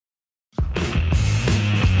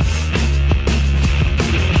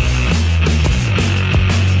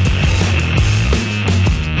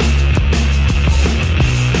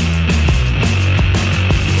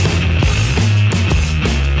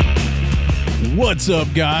What's up,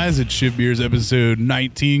 guys? It's Shit Beers episode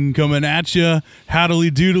 19 coming at you. Howdily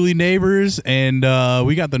doodly neighbors, and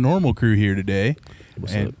we got the normal crew here today.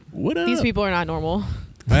 What's and up? What up? These people are not normal.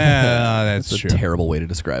 That's That's a true. terrible way to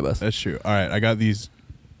describe us. That's true. All right, I got these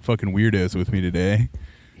fucking weirdos with me today.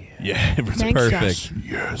 Yeah, it's Thanks, perfect.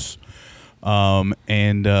 Yes.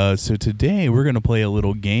 So today we're gonna play a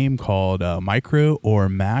little game called Micro or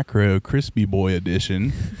Macro Crispy Boy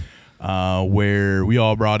Edition. Where we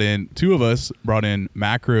all two of us brought in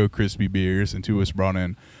macro crispy beers, and two of us brought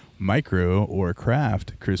in micro or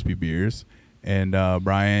craft crispy beers. And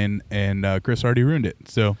Brian and Chris already ruined it.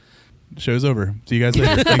 So, show's over. See you guys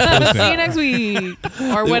later. Thanks for listening. See you next week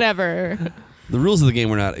or whatever. The rules of the game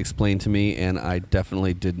were not explained to me, and I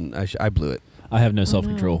definitely didn't. I blew it. I have no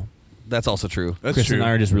self-control. That's also true. That's Chris true. and I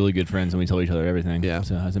are just really good friends, and we tell each other everything. Yeah.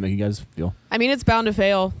 So how does it make you guys feel? I mean, it's bound to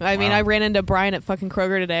fail. I mean, Wow. I ran into Brian at fucking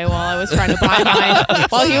Kroger today while I was trying to buy mine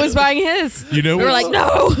while he was buying his. You know, We were like,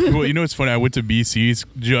 no. Well, you know what's funny? I went to BC's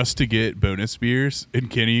just to get bonus beers, and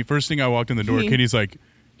Kenny. First thing I walked in the door, Kenny's like,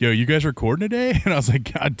 "Yo, you guys recording today?" And I was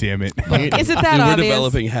like, "God damn it!" Is it that We're obvious?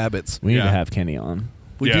 developing habits. We need Yeah. to have Kenny on.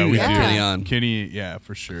 We Yeah, do we have do. Kenny on. Kenny, yeah,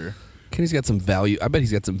 for sure. Kenny's got some value. I bet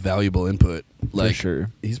he's got some valuable input. Like, For sure.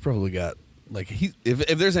 He's probably got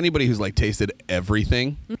if there's anybody who's like tasted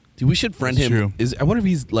everything, dude, we should friend That's him. true. I wonder if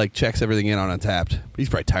he's like checks everything in on Untapped. He's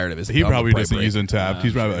probably tired of his. He on the probably doesn't break. use Untapped.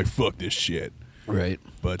 He's probably like, "Fuck this shit." Right.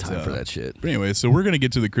 But Time for that shit. But anyway, so we're gonna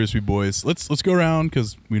get to the crispy boys. Let's go around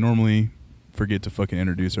because we normally forget to fucking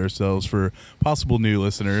introduce ourselves for possible new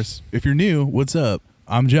listeners. If you're new, what's up?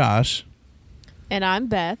 I'm Josh. And I'm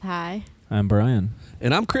Beth. Hi. I'm Brian.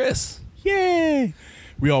 And I'm Chris. Yay!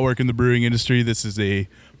 We all work in the brewing industry. This is a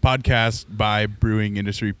podcast by brewing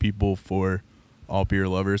industry people for all beer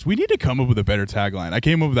lovers. We need to come up with a better tagline. I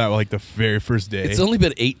came up with that like the very first day. It's only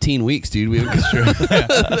been 18 weeks, dude. Give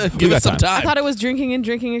us some time. time. I thought it was drinking and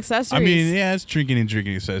drinking accessories. I mean, yeah, it's drinking and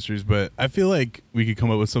drinking accessories, but I feel like we could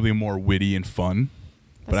come up with something more witty and fun.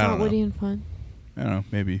 That's but I not don't know. witty and fun. I don't know,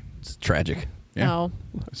 maybe. It's tragic. Yeah. No.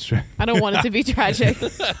 That's true. I don't want it to be tragic.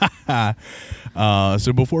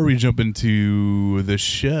 So before we jump into the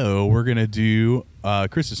show, we're going to do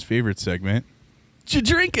Chris's favorite segment, You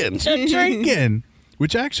drinking? Drinking,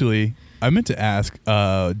 which actually I meant to ask.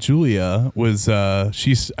 Julia was I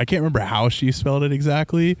can't remember how she spelled it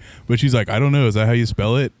exactly, but she's like, I don't know, is that how you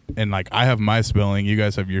spell it? And like, I have my spelling, you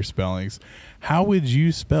guys have your spellings. How would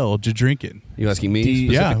you spell drinking? You asking me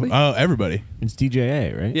Yeah, specifically? everybody. It's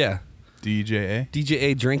DJA, right? Yeah. DJA.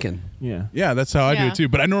 DJA drinking. Yeah. Yeah, that's how I do Yeah. it too.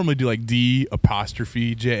 But I normally do like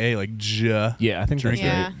D''JA, like J. Yeah, I think that's Drinking.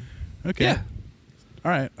 yeah. right. Okay. Yeah.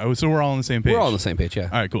 All right. So we're all on the same page. We're all on the same page, yeah.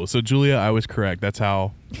 All right, cool. So Julia, I was correct. That's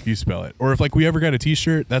how you spell it. Or if like we ever got a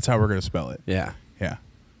T-shirt, that's how we're gonna spell it. Yeah. Yeah,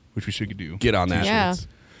 which we should do. Get on that. Yeah.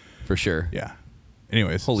 For sure. Yeah.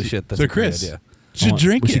 Anyways, Holy shit, that's so a great Chris, idea.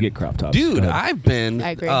 drinking. We should get crop tops. Dude, Go ahead. I've been I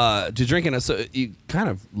agree. to drinking. So you kind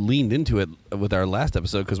of leaned into it with our last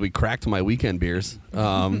episode because we cracked my weekend beers.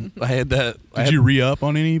 I had that. Did you re-up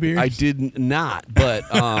on any beers? I did not, but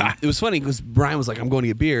it was funny because Brian was like, "I'm going to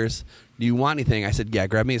get beers. Do you want anything?" I said, "Yeah,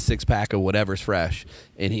 grab me a 6-pack of whatever's fresh."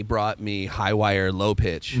 And he brought me High Wire Low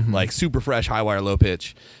Pitch, like super fresh High Wire Low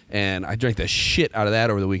Pitch, and I drank the shit out of that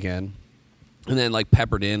over the weekend. And then like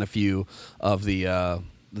peppered in a few of the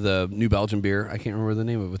New Belgium beer. I can't remember the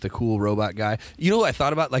name of it, with the cool robot guy. You know what I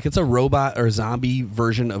thought about? Like, it's a robot or zombie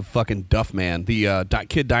version of fucking Duffman, the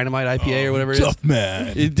Kid Dynamite IPA or whatever it is.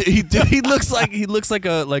 Duffman. He looks like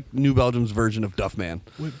a New Belgium's version of Duffman.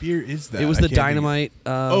 What beer is that? It was I the can't think of- Dynamite.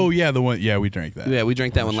 Oh yeah, the one. Yeah, we drank that. yeah, we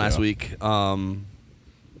drank that on one the last show. week.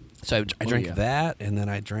 So I drank yeah. that, and then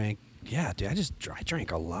I drank. Yeah, dude, I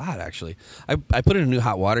drank a lot actually. I put in a new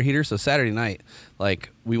hot water heater. So Saturday night, like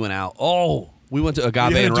we went out. We went to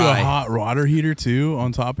Agave You had and to do a Rye. hot water heater too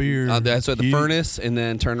on top of your. That's at the heat? furnace, and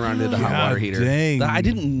then turned around and did the hot God water heater. dang. I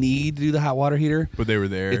didn't need to do the hot water heater. But they were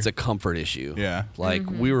there. It's a comfort issue. Yeah. Like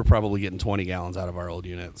we were probably getting 20 gallons out of our old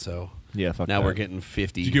unit, so Yeah, fuck now that. we're getting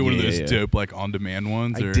 50. Did you get one of Yeah, those yeah. dope like on-demand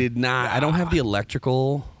ones? I or? did not. I don't have the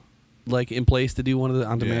electrical like in place to do one of the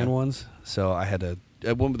on-demand Yeah. ones, so I had to.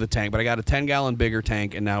 I went with the tank, but I got a 10-gallon bigger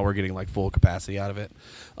tank, and now we're getting like full capacity out of it.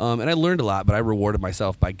 And I learned a lot, but I rewarded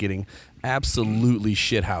myself by getting absolutely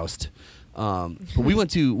shithoused. But we went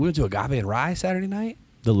to Agave and Rye Saturday night,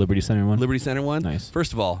 The Liberty Center one? Liberty Center one. Nice.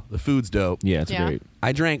 First of all, the food's dope. Yeah, it's Yeah. great.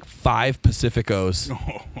 I drank 5 Pacificos.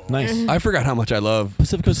 Nice. I forgot how much I love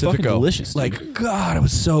Pacifico's fucking Pacifico. delicious, dude. Like, God, it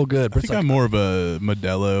was so good. I But it's think I'm like, more of a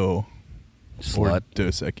Modelo or slut.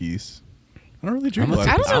 Dos Equis. I don't really drink I'm a a- lot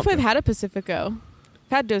I of don't know if Pacifico. I've had a Pacifico.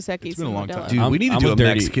 I've had Dos Equis. It's been a and long Modelo. time. Dude, we need to I'm do a a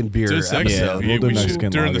dirty- Mexican beer Dos Equis. episode. Yeah, we'll do we should,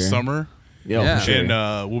 Mexican during the lager. summer. Yeah. for sure.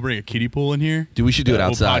 And we'll bring a kiddie pool in here. Dude, we should do it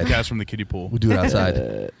outside. We'll podcast from the kiddie pool. We'll do it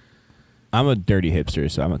outside. I'm a dirty hipster,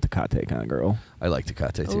 so I'm a Tecate kind of girl. I like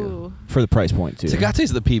Tecate too. Ooh. For the price point, too.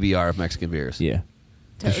 Tecate's the PBR of Mexican beers. Yeah.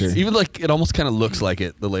 For Totes. sure. Even like it almost kind of looks like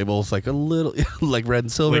it. The label's like a little like red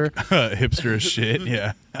and silver. Like hipster as shit.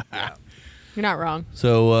 Yeah. You're not wrong.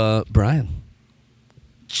 So Brian,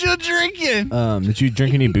 You're drinking. Did you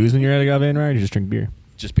drink any booze when you were at Agave and Rye, or just drink beer?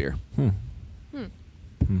 just beer. I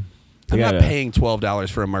I'm got not a- paying $12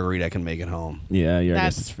 for a margarita I can make at home. Yeah, I guess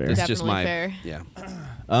That's it's fair. It's definitely just my fair. yeah.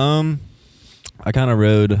 I kind of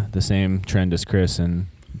rode the same trend as Chris and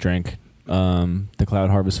drank the Cloud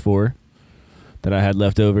Harvest 4 that I had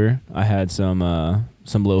left over. I had some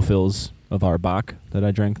low fills of our Bach that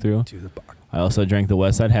I drank through. Do the Bach. I also drank the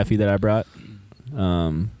Westside Heffy that I brought.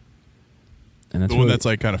 And that's The one really- that's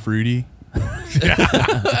like kind of fruity. It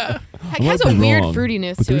I has might a be weird wrong,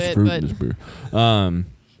 fruitiness but to there's it, fruit but in this beer.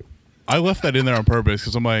 I left that in there on purpose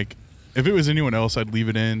because I'm like, if it was anyone else, I'd leave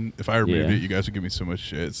it in. If I removed Yeah. it, you guys would give me so much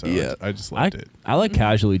shit. So Yeah. I just I left it. like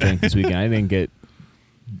casually drank this weekend. I didn't get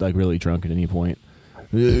like really drunk at any point.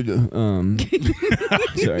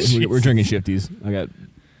 Sorry, we're drinking shifties. I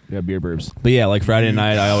got beer burps. But yeah, like Friday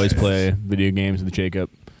night, I always play video games with Jacob,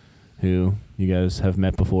 who you guys have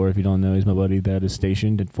met before. If you don't know, he's my buddy that is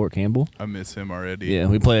stationed at Fort Campbell. I miss him already. Yeah,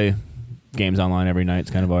 we play games online every night. It's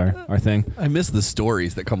kind of our thing. I miss the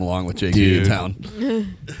stories that come along with Jake Dude. in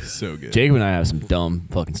town. So good. Jacob and I have some dumb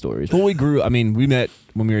fucking stories. Well, we met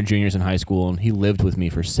when we were juniors in high school, and he lived with me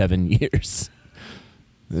for 7 years.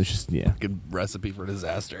 It was just, yeah. Good recipe for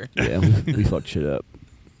disaster. Yeah, we fucked shit up.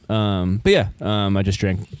 But yeah, I just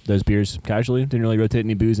drank those beers casually. Didn't really rotate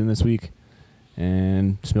any booze in this week,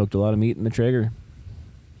 and smoked a lot of meat in the Traeger.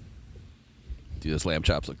 Dude, those lamb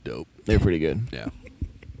chops look dope. They're pretty good. Yeah.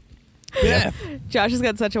 Yeah. Josh has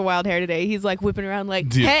got such a wild hair today. He's like whipping around like,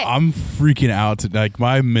 Dude, hey. I'm freaking out. Like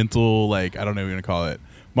my mental, like, I don't know what you're going to call it.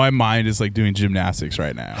 My mind is like doing gymnastics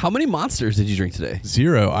right now. How many monsters did you drink today?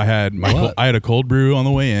 0. I had What? I had a cold brew on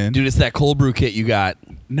the way in. Dude, it's that cold brew kit you got.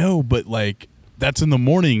 No, but like that's in the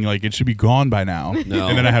morning. Like it should be gone by now. No.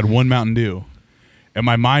 And then I had 1 Mountain Dew. And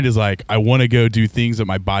my mind is like, I want to go do things that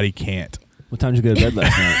my body can't. What time did you go to bed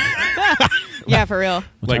last night? Yeah, for real.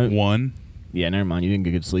 What Like time- 1. Yeah, never mind. You didn't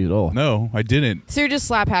get good sleep at all. No, I didn't. So you're just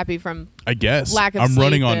slap happy from I guess. Lack of I'm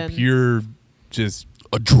running sleep on and- pure just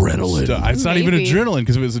Adrenaline. It's not even Maybe. adrenaline,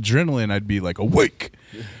 because if it was adrenaline, I'd be like awake.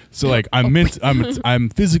 So like I'm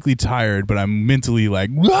physically tired, but I'm mentally like,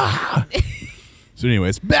 "Wah!" So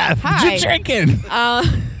anyways, Beth, Hi. what you drinking?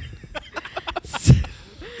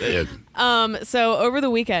 So over the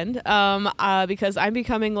weekend, because I'm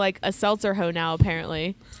becoming like a seltzer hoe now,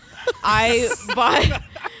 apparently, I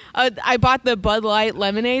bought the Bud Light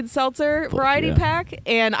lemonade seltzer variety yeah. pack,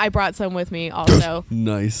 and I brought some with me also,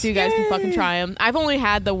 Nice. so you guys can fucking try them. I've only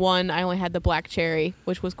had the one. I only had the black cherry,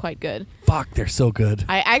 which was quite good. Fuck, they're so good.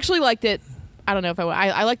 I actually liked it. I don't know if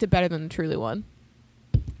I liked it better than the Truly one,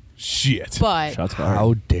 Shit. but Shots fired.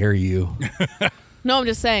 How dare you? no, I'm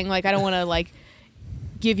just saying, like, I don't want to like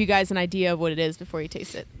give you guys an idea of what it is before you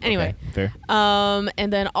taste it. Anyway. Okay, fair.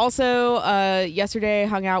 And then also yesterday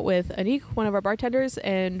hung out with Anik, one of our bartenders,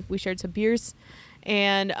 and we shared some beers.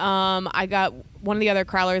 And I got one of the other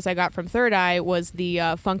crowlers I got from Third Eye was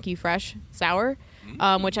the Funky Fresh Sour,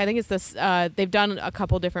 which I think is this. They've done a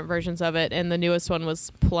couple different versions of it, and the newest one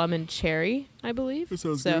was plum and cherry, I believe.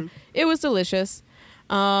 So it was delicious.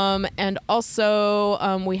 And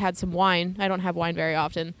also we had some wine. I don't have wine very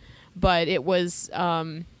often, but it was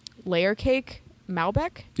layer cake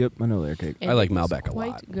Malbec. Yep, I know layer cake. And I like it was Malbec a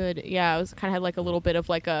quite lot. good. Yeah, it was kind of had like a little bit of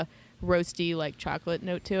like a roasty like chocolate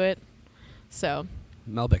note to it. So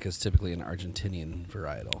Malbec is typically an Argentinian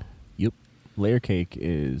varietal. Yep. Layer cake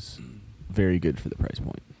is very good for the price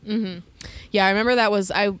point. yeah, I remember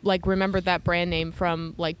I like remembered that brand name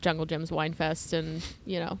from like Jungle Jim's Wine Fest, and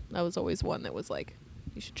you know that was always one that was like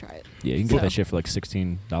you should try it. Yeah, you can So- get that shit for like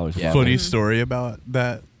 $16. Yeah. Funny story about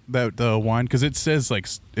that wine, because it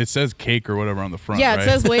says cake or whatever on the front. Yeah, right? it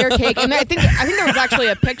says layer cake, and I think there was actually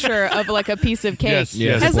a picture of like a piece of cake. Yes,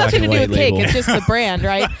 Yeah, It it's has a black nothing to and do white with cake. label. It's just the brand,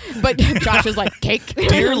 right? But Josh is like cake.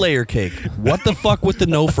 Deer layer cake. What the fuck with the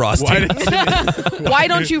no frosting? Why doesn't Why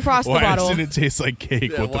don't you frost the why bottle? doesn't it taste like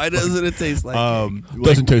cake? Yeah, What the why fuck? doesn't it taste like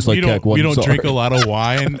Doesn't taste like we don't- cake, one, We don't sorry. drink a lot of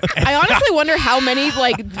wine. I honestly wonder how many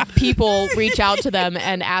like people reach out to them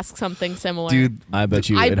and ask something similar. Dude, I bet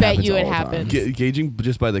you. I it bet happens you it all the time. happens. gauging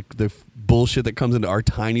just by the bullshit that comes into our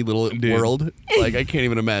tiny little Dude. world. Like I can't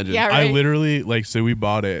even imagine. Yeah, I right. literally so we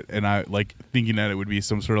bought it, and I like thinking that it would be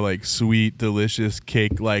some sort of like sweet, delicious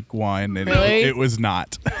cake like wine, and Really? it was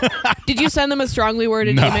not. Did you send them a strongly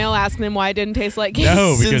worded No. email asking them why it didn't taste like cake?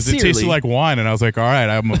 No, because it tasted Sincerely. like wine, and I was like, all right,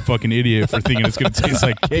 I'm a fucking idiot for thinking it's gonna taste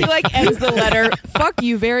like He cake. like ends the letter. Fuck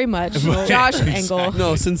you very much, Josh Engel.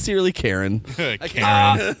 No, sincerely, Karen.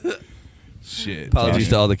 Karen. Shit. Apologies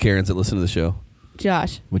to all the Karens that listen to the show.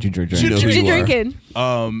 Josh, Would you drink? You know what who you you are. drinking?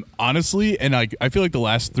 Honestly, and like I feel like the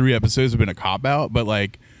last 3 episodes have been a cop out, but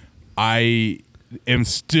like I am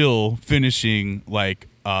still finishing like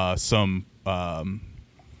some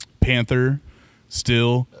Panther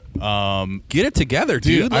still. Get it together,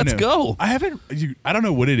 dude. I Let's know. go. I don't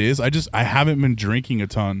know what it is. I haven't been drinking a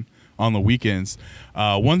ton on the weekends.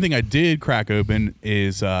 One thing I did crack open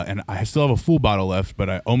is, and I still have a full bottle left, but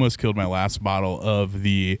I almost killed my last bottle of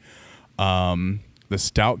the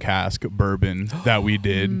stout cask bourbon that we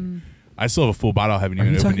did. I still have a full bottle. I haven't Are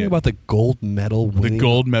even you opened talking yet. about the gold medal The winning?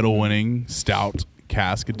 gold medal winning stout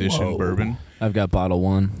cask edition Whoa. bourbon. I've got bottle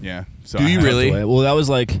 1. Yeah. So Do I you have- really? Well, that was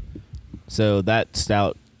like, so that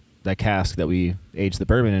stout, that cask that we aged the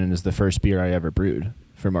bourbon in is the first beer I ever brewed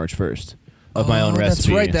for March 1st of my own recipe.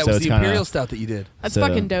 That's right. That So was it's the kinda- Imperial Stout that you did. That's So-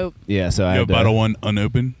 fucking dope. Yeah, so I You had have bottle 1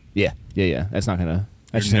 unopened? Yeah. That's not gonna.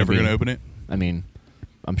 That's You're never be- going to open it? I mean,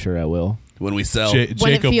 I'm sure I will. When we sell. When it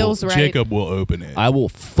Jacob, feels right. Jacob will open it. I will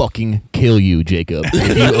fucking kill you, Jacob,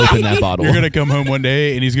 if you open that bottle. You're gonna come home one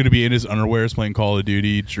day and he's gonna be in his underwears playing Call of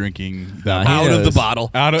Duty, drinking that Nah, he out of the knows. bottle.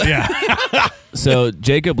 out of yeah. So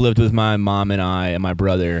Jacob lived with my mom and I and my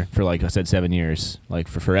brother for, like I said, 7 years, like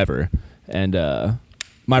for forever. And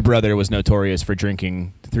my brother was notorious for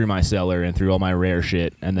drinking through my cellar and through all my rare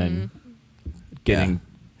shit, and then getting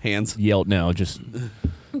Hands. yelled. No, just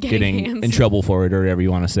getting hands. in trouble for it, or whatever you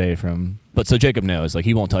want to say. But so Jacob knows, like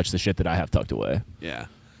he won't touch the shit that I have tucked away. Yeah.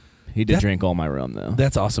 He did That- drink all my rum though.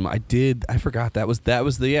 That's awesome. I forgot. That was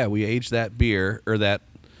the we aged that beer or that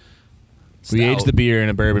We stout. aged the beer in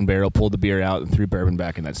a bourbon barrel, pulled the beer out, and threw bourbon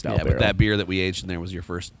back in that stout Yeah, barrel. but that beer that we aged in there was your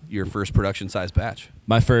first production size batch.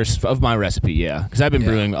 My first of my recipe, yeah, because I've been Yeah.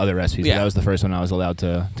 brewing other recipes. Yeah. But that was the first one I was allowed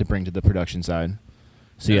to bring to the production side.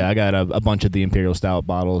 So yeah, I got a bunch of the Imperial Stout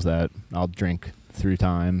bottles that I'll drink through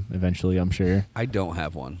time eventually. I'm sure I don't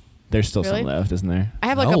have one. there's still Really? some left, isn't there? I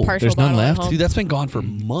have like No, a partial there's none bottle at left? home. Dude, that's been gone for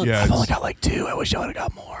months. Yeah, I've only got like 2. I wish I would have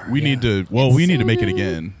got more. We need to. Well, It's we need so to make it good.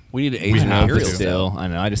 again. We need to age We an have Imperial to. Stout. Still, I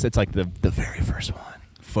know. It's like the very first one.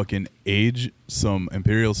 Fucking age some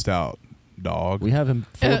Imperial Stout, dog. We have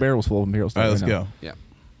 4 barrels full of Imperial Stout. All right, let's right now. go Yeah.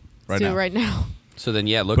 right Do now. it right now. So then,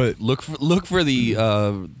 yeah, But- look for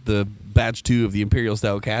the batch 2 of the Imperial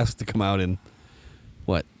Stout cask to come out in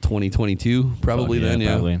what 2022 probably. Fuck, then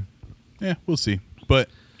yeah. probably. Yeah, we'll see. But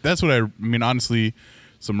that's what I mean. Honestly,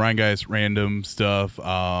 some Ryan Guys random stuff.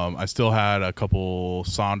 I still had a couple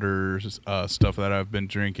Saunders stuff that I've been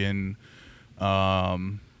drinking.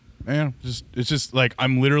 Man, it's just like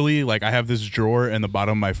I'm literally like I have this drawer in the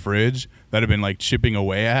bottom of my fridge that I've been like chipping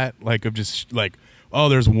away at. Like of just like, oh,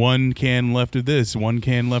 there's 1 can left of this, 1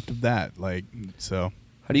 can left of that. Like so.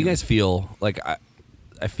 How do you guys feel? Like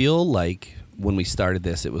I feel like when we started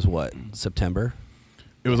this, it was what September.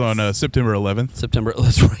 It was on September 11th. September.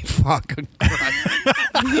 That's right. Fuck.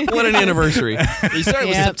 What an anniversary. We started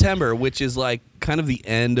with Yep. September, which is like kind of the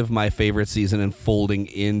end of my favorite season and folding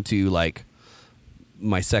into like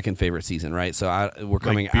my second favorite season, right? So we're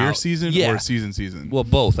coming Like beer out. season Yeah. or season? Well,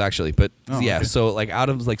 both actually, but Oh, yeah. okay. So like out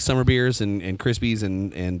of like summer beers and Crispies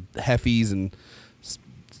and Heffies and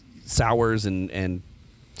sours and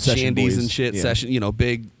Session shandies boys. and shit. Yeah. Session,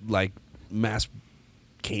 big like mass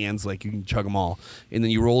cans, like you can chug them all, and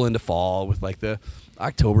then you roll into fall with like the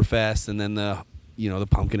Oktoberfest and then the the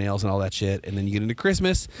pumpkin ales and all that shit, and then you get into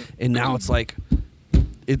Christmas, and now it's like.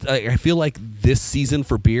 I feel like this season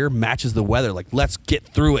for beer matches the weather. Like, let's get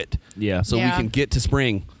through it. Yeah. So we Yeah. can get to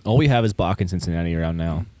spring. All we have is Bach in Cincinnati around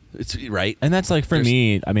now. It's right. And that's like for There's-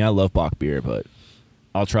 me, I mean, I love Bach beer, but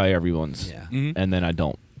I'll try everyone's. Yeah. Mhm. And then I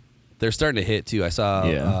don't. They're starting to hit too. I saw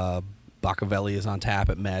Yeah. Bacavelli is on tap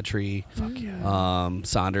at Mad Tree. Fuck yeah.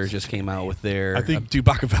 Saunders just came out with their. I think- dude,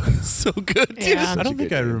 Bacavelli is so good. Dude. Yeah. I don't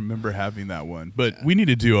think I remember having that one, but we need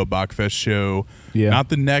to do a Bachfest show. Yeah. Not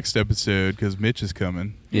the next episode because Mitch is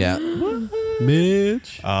coming, Yeah.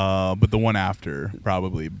 Mitch. but the one after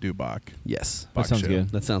probably do Bach. Yes. That Bach sounds show. good.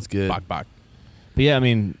 That sounds good. Bach. But yeah, I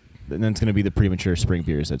mean, then it's going to be the premature spring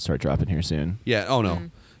beers that start dropping here soon. Yeah. Oh no.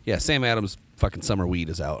 Mm. Yeah. Sam Adams' fucking summer weed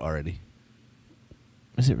is out already.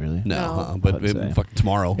 Is it really? No, No. but I'd say. fucking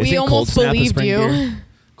tomorrow. Is We it almost Cold Snap a believed spring you. beer?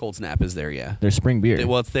 Cold Snap is there. Yeah. There's spring beer.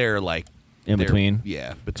 Well, it's there like In there- between?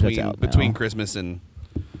 Yeah, That's out between now. Christmas and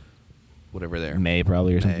whatever there. May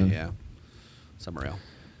probably or May, something. yeah. Summer ale.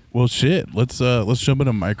 Well, shit. Let's jump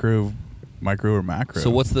into micro or macro. So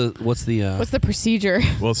what's the What's the procedure?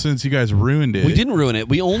 Well, since you guys ruined it, We didn't ruin it.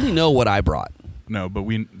 We only know what I brought. No, but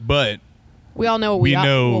We all know what we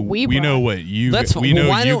know what we know brought. what you That's we know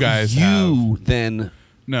why you don't guys you have. then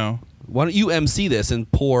No. why don't you MC this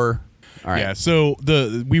and pour? All right. Yeah. So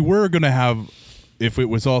we were gonna have, if it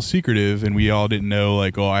was all secretive and we all didn't know,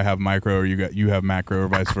 like, oh, I have micro or you have macro or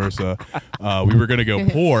vice versa, we were gonna go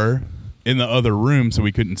pour in the other room so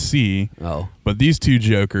we couldn't see. Oh. But these two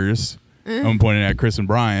jokers, I'm pointing at Chris and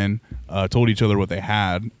Brian, told each other what they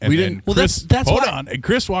had, and We then didn't- well, Chris, that's hold why- on, and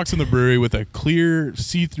Chris walks in the brewery with a clear,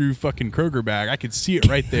 see-through fucking Kroger bag. I could see it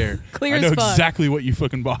right there. Clear I as know fuck. exactly what you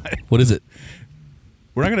fucking bought. What is it?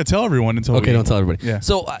 We're not gonna tell everyone until Okay, we, don't tell everybody. Yeah.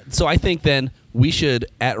 So I think then we should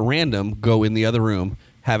at random go in the other room,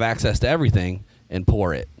 have access to everything, and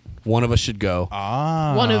pour it. One of us should go. One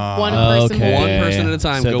Ah. person. Okay. One person at a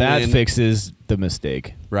time, So go that in. fixes the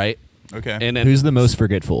mistake. Right. Okay. And then Who's the most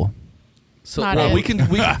forgetful? so Not well, it. we can.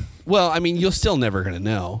 Well, I mean, you're still never gonna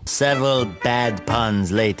know. Several bad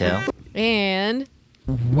puns later. And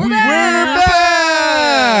we're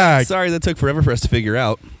back. Sorry that took forever for us to figure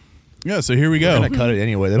out. Yeah. So here we go. cut it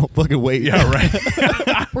anyway. They don't fucking wait. Yeah.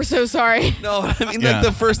 Right. we're so sorry. No, I mean Yeah.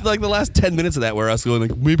 like the last 10 minutes of that were us going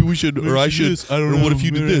like maybe we should or I should I don't or know. what if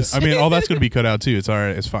you did this? I mean, all that's gonna be cut out too. It's all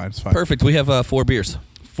right. It's fine. It's fine. Perfect. We have 4 beers.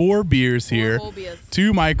 4 beers here. whole beers.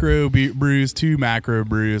 2 micro brews, 2 macro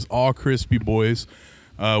brews, all crispy boys.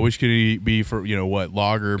 Which could be for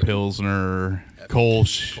lager, pilsner,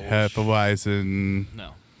 Kolsch, Hefeweizen.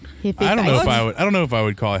 No. I don't know if I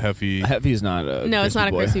would call it Hefty. Heavy is not a. No, it's not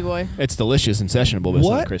a boy. crispy boy. It's delicious and sessionable, but it's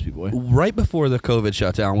not a What? crispy boy. Right before the COVID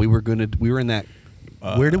shutdown, we were in that.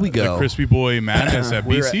 Where did we go? The crispy boy madness at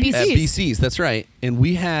We were BC. at BC's. BC's. That's right. And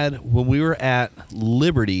we had when we were at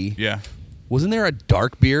Liberty. Yeah. Wasn't there a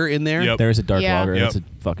dark beer in there? Yep. There is a dark Yeah. lager. Yep. That's a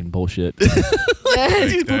fucking bullshit.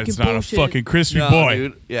 That's not a fucking crispy No, boy.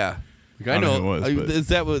 dude. Yeah. Like, I I don't know know. who it was, but- Is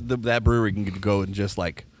that what that brewery can go and just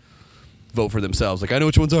like vote for themselves? Like I know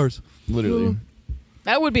which one's ours. Literally.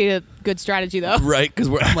 That would be a good strategy, though. Right? Because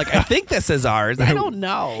I'm like, I think this is ours. I don't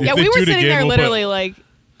know. Yeah, they we do were it sitting again, there we'll literally put- like,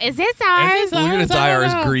 is this ours? We're gonna dye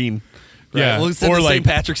ours green. Right? Yeah. We'll send Or the like- St.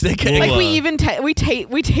 Patrick's Day cake. Like We'll, we even we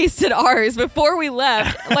tasted ours before we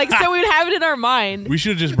left, like so we'd have it in our mind. We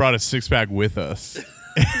should have just brought a 6-pack with us.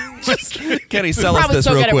 Kenny, sell us Probably this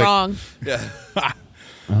still real get quick. it wrong.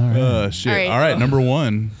 Yeah. Shit. All right. All right, number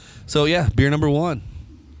 1. So yeah, beer number 1.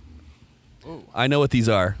 I know what these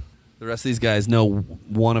are. The rest of these guys know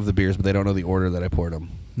one of the beers, but they don't know the order that I poured them.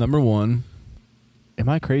 Number 1. Am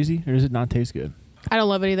I crazy or does it not taste good? I don't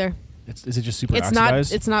love it either. Is it just super It's not.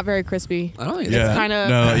 oxidized? It's not very crispy. I don't think Yeah. kinda-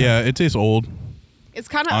 No, yeah, it tastes old, It's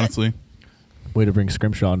kind of honestly. Way to bring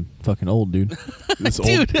Scrimshaw fucking old, dude. This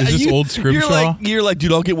Dude, old, is this old Scrimshaw? You're like,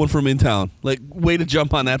 dude, I'll get one from in town. Like, way to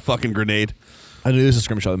jump on that fucking grenade. I knew this was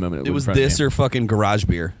Scrimshaw the moment It was this or fucking garage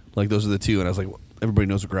beer. Like, those are the two. And I was like, well, everybody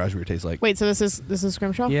knows what garage beer tastes like. Wait, so this is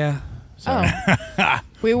Scrimshaw? Yeah. Oh,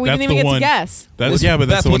 we That's didn't even the get one. to guess. That's, yeah, but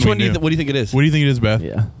that's Beth, the one which we one do you knew. what do you think it is? What do you think it is, Beth?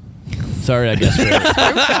 Yeah. Sorry, I guess. For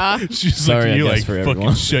Scrimshaw. She's Sorry, like, I you guess, like for fucking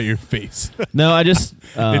everyone. shut your face. No, I just.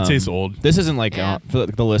 It tastes old. This isn't like Yeah. for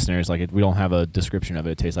the listeners. Like we don't have a description of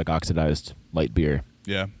it. It tastes like oxidized light beer.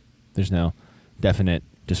 Yeah. There's no definite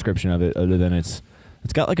description of it other than it's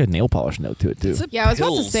got like a nail polish note to it too. It's a Yeah, I was about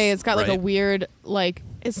to Pils, say it's got like a right? weird, like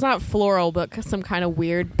it's not floral, but some kind of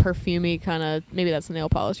weird perfumey kind of. Maybe that's the nail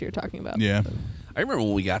polish you were talking about. Yeah. I remember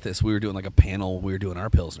when we got this, we were doing like a panel. We were doing our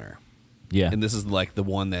Pilsner. Yeah. And this is like the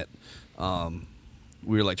one that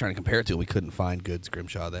we were like trying to compare it to. We couldn't find good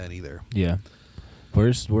Scrimshaw then either. Yeah. Where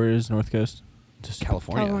is North Coast? Just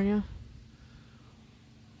California. California.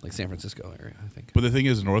 Like San Francisco area, I think. But the thing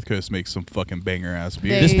is, North Coast makes some fucking banger ass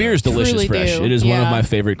beer. They This beer is delicious truly fresh. do. It is one of Yeah. my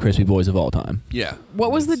favorite crispy boys of all time. Yeah.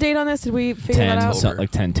 What was the date on this? Did we figure that 10, out? so-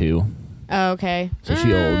 like 10-2. Oh, okay. So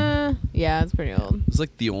she old. Yeah, it's pretty old. It's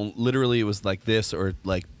like the only, literally, it was like this or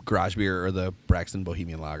like garage beer or the Braxton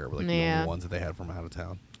Bohemian Lager were like the Yeah. only ones that they had from out of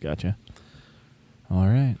town. Gotcha. All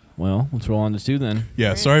right. Well, let's roll on to 2 then.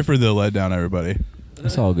 Yeah. Sorry for the letdown, everybody.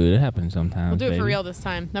 It's all good. It happens sometimes. We'll do it for baby. real this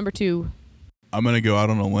time. Number 2. I'm gonna go out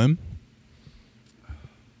on a limb,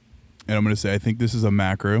 and I'm gonna say I think this is a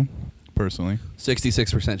macro, personally.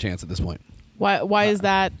 66% chance at this point. Why is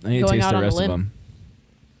that I need to going taste out the on a rest of limb? them.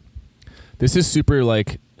 This is super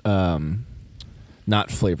like not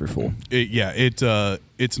flavorful.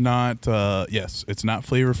 It's not. Yes, it's not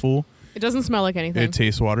flavorful. It doesn't smell like anything. It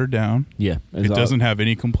tastes watered down. Yeah. It doesn't have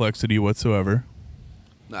any complexity whatsoever.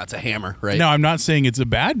 That's a hammer, right? Now, I'm not saying it's a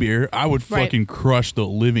bad beer. I would Right. fucking crush the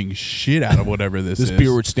living shit out of whatever this is.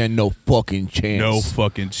 stand no fucking chance. No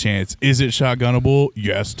fucking chance. Is it shotgunnable?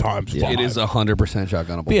 Yes, times Yeah. five. It is 100%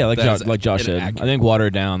 shotgunnable. But yeah, like That is like Josh an said, accurate- I think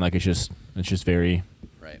watered down. Like it's just very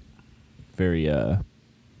Right. very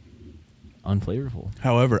unflavorful.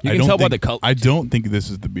 However, You I can don't tell by think, the color. I don't think this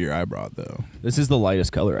is the beer I brought though. This is the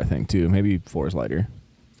lightest color, I think, too. Maybe 4 is lighter.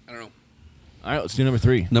 I don't know. All right, let's do number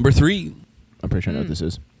 3. Number 3. I'm pretty sure I know what this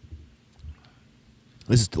is.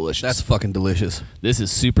 This is delicious. That's fucking delicious. This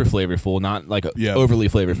is super flavorful, not like Yeah. overly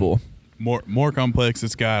flavorful. More complex.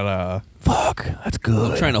 It's got Fuck, that's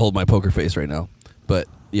good. I'm trying to hold my poker face right now, but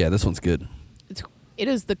yeah, this one's good. It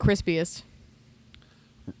is the crispiest.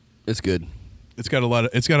 It's good. it's got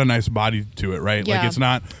a nice body to it, right? Yeah. Like it's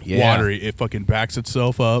not Yeah. watery. It fucking backs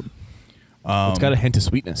itself up. It's got a hint of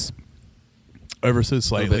sweetness. Ever so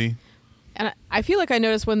slightly. And I feel like I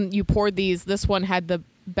noticed when you poured these, this one had the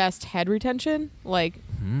best head retention. Like,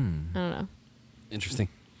 I don't know. Interesting.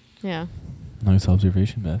 Yeah. Nice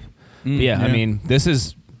observation, Beth. But yeah, I yeah. mean, this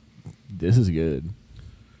is good.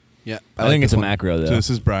 Yeah, I think it's a one. macro though. So this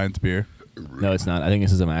is Brian's beer. No, it's not. I think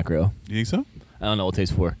this is a macro. You think so? I don't know what it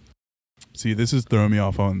tastes for. See, this is throwing me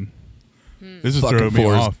off on. This is Fucking throwing me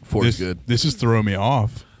four is- off. four is this, good. This is throwing me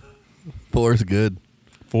off. 4 is good.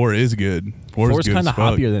 4 is good. 4 4 is is good kind of as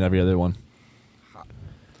fuck. hoppier than every other one.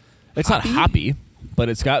 It's not hoppy, but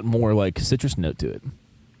it's got more like citrus note to it.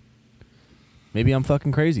 Maybe I'm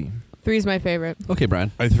fucking crazy. 3 is my favorite. Okay,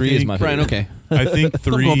 Brian. I 3 is think- my Brian, favorite. okay. I think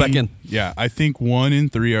 3. going back in. Yeah, I think 1 and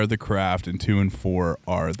 3 are the craft, and 2 and 4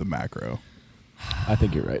 are the macro. I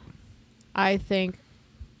think you're right. I think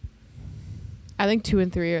 2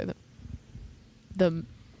 and 3 are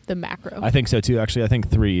the macro. I think so too. Actually, I think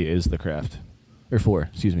 3 is the craft, or 4.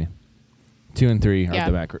 Excuse me. 2 and 3 are Yeah.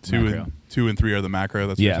 the macro. 2 and 3 are the macro.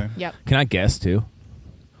 That's what you're Yeah. saying? Yep. Can I guess too?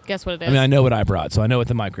 Guess what it is? I mean, I know what I brought, so I know what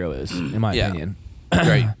the micro is. In my Yeah. opinion,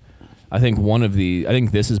 Great. I think I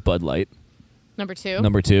think this is Bud Light. Number 2.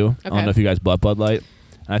 Number 2. I Okay. don't know if you guys bought Bud Light.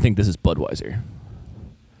 And I think this is Budweiser. I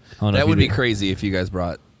don't know That if would you be do. crazy if you guys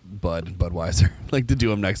brought Budweiser, like to do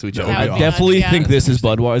them next to each That other. would be I awesome. definitely Yeah, think that's this is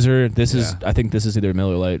Budweiser. This is. Yeah. I think this is either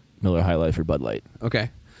Miller Lite, Miller High Life, or Bud Light. Okay.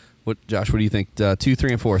 What, Josh? What do you think? 2,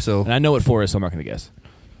 3, and 4. So And I know what 4 is, so I'm not going to guess.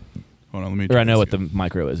 Hold on, let me. Or I know try what this the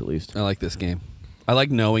micro is at least. I like this game. I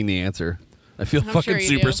like knowing the answer. I feel I'm fucking sure you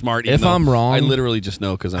super do. smart. even If though I'm wrong- I literally just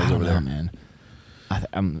know because I was don't over know, there. man.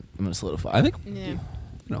 I'm going to solidify. I think Yeah.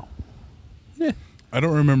 no. I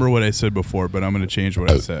don't remember what I said before, but I'm going to change what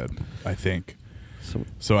I said. I think.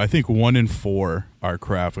 So I think 1 and 4 are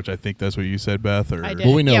craft, which I think that's what you said, Beth. Or I did.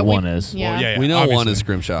 Well, we know Yeah, one is. Yeah. Well, yeah. We know one obviously. is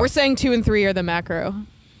Scrimshaw. We're saying 2 and 3 are the macro.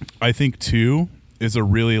 I think 2 is a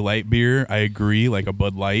really light beer. I agree, like a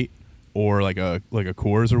Bud Light or like a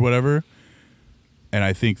Coors or whatever. And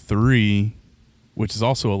I think 3, which is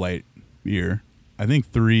also a light beer. I think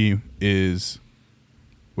 3 is.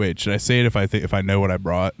 Wait, should I say it if I know what I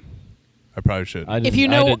brought? I probably should. If you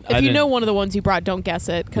know one of the ones you brought, don't guess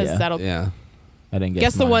it because Yeah. that'll yeah. I didn't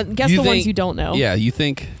guess the mine. one. Guess You the ones think- you don't know. Yeah. You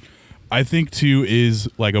think? I think 2 is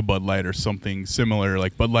like a Bud Light or something similar,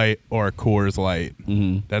 like Bud Light or a Coors Light.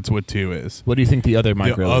 Mm-hmm. That's what 2 is. What do you think the other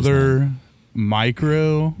micro The is? then? other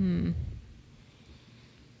micro,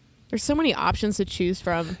 There's so many options to choose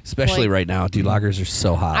from. Especially Like, right now, dude. Lagers are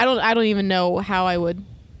so hot. I don't even know how I would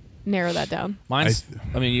narrow that down. Mine's.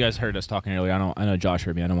 I mean, you guys heard us talking earlier. I know Josh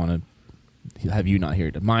heard me. I don't want to have you not hear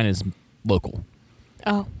it. Mine is local.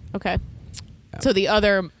 Oh, okay. Yeah. So the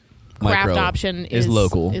other craft Micro option is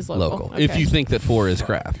local. Is local. Local. Okay. If you think that 4 is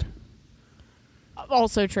craft,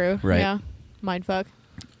 also true. Right. Yeah. Mindfuck.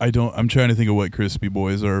 I'm trying to think of what Crispy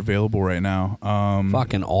Boys are available right now.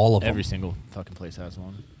 fucking all of them. Every single fucking place has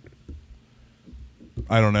one.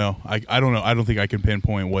 I don't know. I don't know. I don't think I can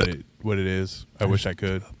pinpoint what it is. I wish I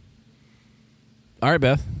could. All right,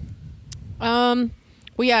 Beth. Well,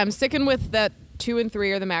 yeah, I'm sticking with that 2 and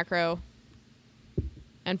 3 are the macro,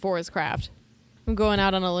 and 4 is craft. I'm going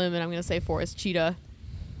out on a limb, and I'm going to say 4 is cheetah.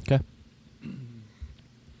 Okay.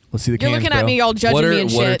 Let's see the You're cans, looking at bro. me all judging What me are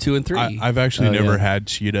and what are shit. 2 and 3? I've actually Oh, never yeah. had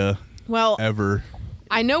Cheetah Well, ever.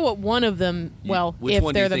 I know what one of them. Well, which if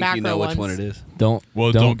one they're do you the think macro you know ones. which one it is?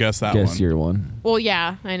 Don't guess that Guess one. your one. Well,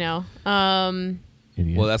 yeah, I know.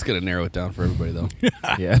 Idiot. Well, that's gonna narrow it down for everybody though.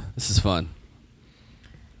 yeah. This is fun.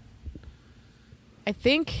 I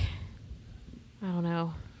think. I don't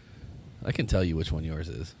know. I can tell you which one yours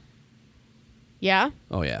is. Yeah,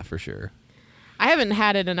 Oh yeah, for sure. I haven't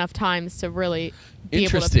had it enough times to really be able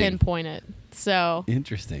to Interesting. pinpoint it. So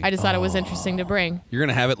Interesting. I just thought it was interesting to bring. You're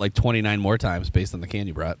gonna have it like 29 more times based on the can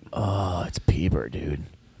you brought. Oh, it's Bieber, dude.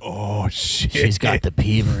 Oh shit! She's got the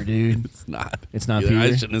peever, dude. It's not. It's not Dude, I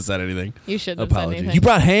peever? shouldn't have said anything. You shouldn't have Apologies. said anything. You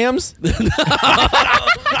brought hams? Dude,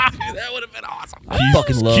 that would have been awesome. I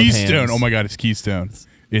fucking love Keystone. hams. Oh my god, it's Keystone.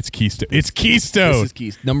 It's Keystone. It's Keystone. This is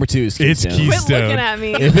Keystone. Number 2 is It's Keystone. Quit Keystone. looking at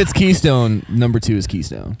me. If it's Keystone, number 2 is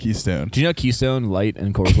Keystone. Keystone. Do you know Keystone Light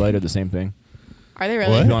and Coors Light are the same thing? Are they What?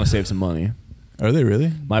 really? If you want to save some money. Are they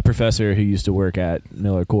really? My professor who used to work at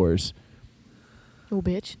Miller Coors, Oh,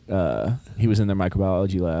 bitch. he was in their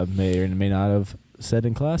microbiology lab, may or may not have said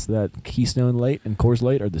in class that Keystone Light and Coors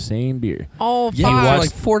Light are the same beer. Oh, Yeah, fuck. you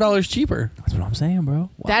like $4 cheaper. That's what I'm saying, bro.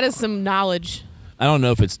 Wow. That is some knowledge. I don't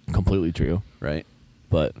know if it's completely true, Right.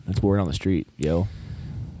 but it's word on the street, yo.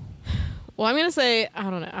 Well, I'm gonna say I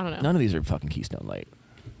don't know. None of these are fucking Keystone Light.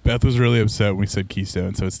 Beth was really upset when we said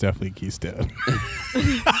Keystone, so it's definitely Keystone.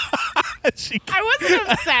 I wasn't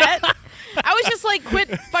upset. I was just like, quit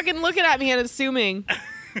fucking looking at me and assuming.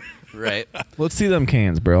 Right. Let's see them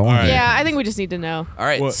cans, bro. All right. Yeah, I think we just need to know. All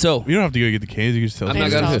right. Well, so you don't have to go get the cans. You can just tell I'm us. not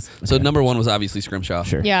Thanks, gonna. Charles. So Okay. number 1 was obviously Scrimshaw.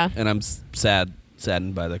 Sure. Yeah. And I'm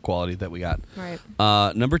saddened by the quality that we got. Right.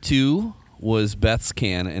 Number 2 was Beth's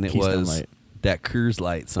can, and it Keystone was Light. that Coors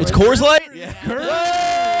Light. So It's Coors Light?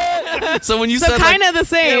 So when you So said kind like, of the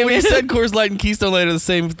same. yeah, when you said Coors Light and Keystone Light are the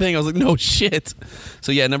same thing, I was like, no shit.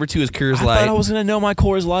 So yeah, number 2 is Coors I Light. thought I was going to know my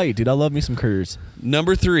Coors Light, dude. I love me some Coors.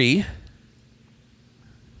 Number 3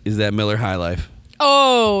 is that Miller High Life.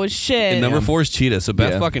 Oh shit. And number 4 is Cheetah. So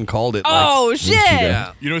Beth Yeah. fucking called it. Oh shit.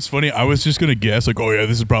 yeah. You know what's funny? I was just gonna guess like, oh yeah,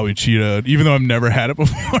 this is probably Cheetah, even though I've never had it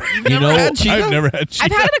before. You know, had Cheetah? I've never had Cheetah.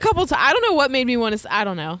 I've had it a couple times. I don't know what made me want to. I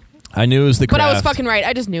don't know. I knew it was the But craft. I was fucking right.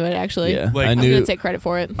 I just knew it actually. Yeah, Like- I I'm knew. gonna take credit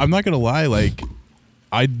for it. I'm not gonna lie, like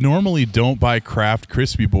I normally don't buy craft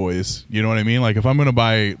crispy boys. You know what I mean? Like if I'm gonna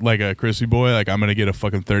buy like a crispy boy, like I'm gonna get a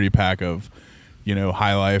fucking 30 pack of,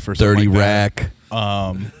 High Life or something 30 like rack.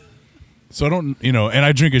 that. So I don't, and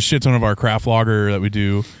I drink a shit ton of our craft lager that we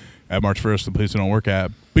do at March 1st, the place we don't work at,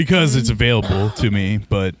 because it's available to me.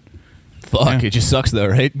 But Fuck, Yeah. it just sucks though,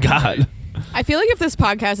 right? God. I feel like if this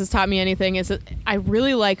podcast has taught me anything, is that I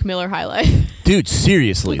really like Miller High Life. Dude,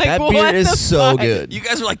 seriously, Like, that what beer the is so fuck? good. You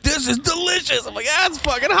guys were like, this is delicious. I'm like, that's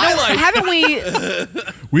fucking High Life. Haven't we?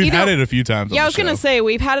 we've You had know- it a few times. Yeah, on I was the gonna show. say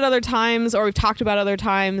we've had it other times, or we've talked about other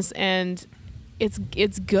times, and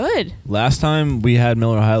it's good. Last time we had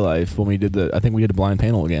Miller High Life, when we did I think we did a blind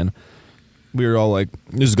panel again. We were all like,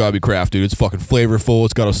 "This has got to be craft, dude. It's fucking flavorful.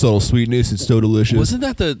 It's got a subtle sweetness. It's so delicious." Wasn't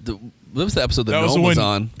that what was the episode that, That was Noam the was one,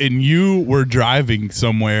 on? and you were driving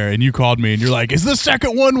somewhere, and you called me, and you're like, "Is the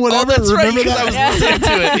second one whatever?" Oh, that's right. Remember Because I was that? listening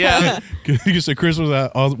to it. Yeah. Because so Chris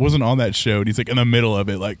wasn't on that show, and he's like in the middle of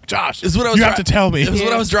it, like, "Josh, This is what I was you have to tell me." It was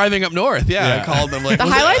when I was driving up north. Yeah, Yeah. I called them like The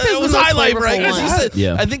was High it- Life is it the was most High Life, right? flavorful 'Cause you one. said,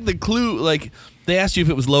 Yeah. I think the clue, like they asked you if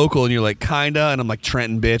it was local, and you're like kinda, and I'm like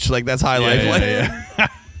Trenton, bitch, like that's High Life. Like,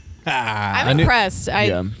 I'm I knew- impressed.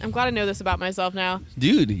 Yeah. I'm glad I know this about myself now.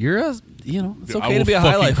 dude, you're it's Dude, I okay to will be a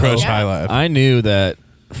High fucking Life crush host. Yeah. High Life. I knew that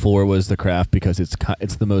 4 was the craft because it's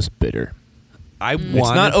the most bitter. I It's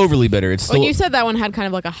want not overly bitter. It's Well, still. you said that one had kind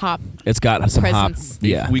of like a hop. it's got some presence. hop.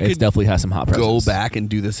 Yeah, we it could definitely has some hop go presence. back and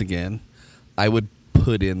do this again. I would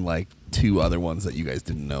put in like 2 other ones that you guys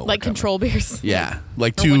didn't know. were Like coming. control beers. Yeah,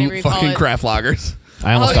 like Or whatever 2 you call fucking it. craft lagers.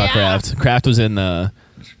 I almost Oh, got yeah. craft. Craft was in the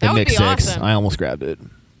That would mix be 6. awesome. I almost grabbed it.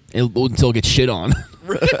 Until it gets shit on.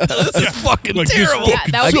 This is fucking Like, this terrible. Yeah,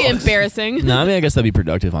 that would be I- embarrassing. No, I mean, I guess that'd be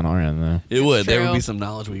productive on our end, though. It would. There would true. be some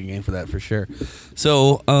knowledge we can gain for that for sure.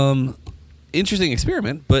 So, interesting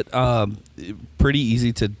experiment, but pretty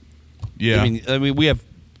easy to. Yeah. I mean, we have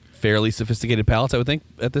fairly sophisticated palates, I would think,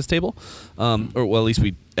 at this table, or well, at least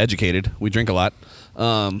we educated. We drink a lot.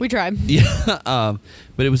 We tried. Yeah,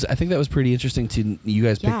 but it was. I think that was pretty interesting to you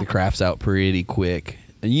guys pick Yeah. the crafts out pretty quick.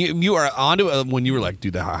 And you are onto it when you were like,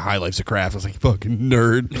 dude, the High Life's a craft. I was like, fucking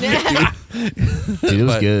nerd. Dude, it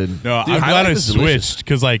was But- good. No, Dude, I'm High glad Life I is delicious. switched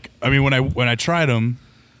because, like, I mean, when I tried them,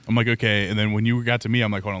 I'm like, okay, and then when you got to me,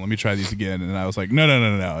 I'm like, hold on, let me try these again, and I was like,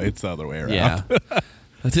 no, it's the other way around. Yeah.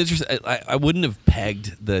 That's interesting. I wouldn't have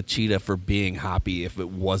pegged the Cheetah for being hoppy if it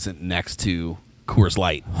wasn't next to Coors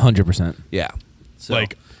Light. 100%. Yeah. So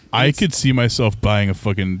Like, I could see myself buying a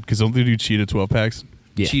fucking because don't they do Cheetah 12 packs?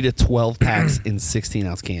 Yeah. Cheetah 12 packs in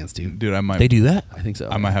 16-ounce cans, dude. Dude, I might. They do that? I think so.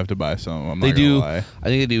 I might have to buy some. I'm They not do. Gonna lie. I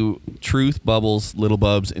think they do Truth, Bubbles, Little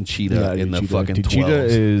Bubs, and Cheetah in the Cheetah. fucking Dude, 12s.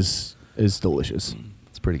 Cheetah is delicious.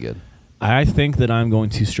 It's pretty good. I think that I'm going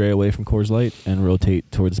to stray away from Coors Light and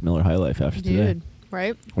rotate towards Miller High Life after today. Dude,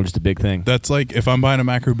 right? Or just a big thing. That's like if I'm buying a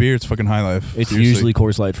macro beer, it's fucking High Life. It's Seriously. usually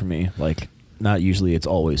Coors Light for me. Like not usually. It's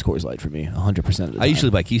always Coors Light for me, 100% of the time. I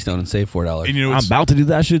usually buy Keystone and save $4. And you know, I'm what's, about to do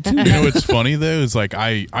that shit too. you know what's funny though is like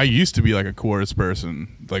I used to be like a Coors person,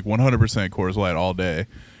 like 100% Coors Light all day,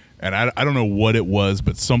 and I don't know what it was,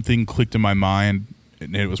 but something clicked in my mind,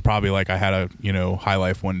 and it was probably like I had a High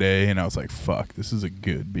Life one day, and I was like, fuck, this is a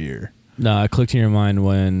good beer. No, it clicked in your mind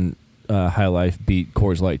when High Life beat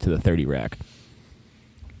Coors Light to the 30 rack.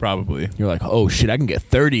 Probably. You're like, oh shit, I can get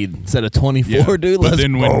 30 instead of 24, dude. But Let's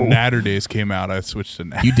then go. when Natter Days came out, I switched to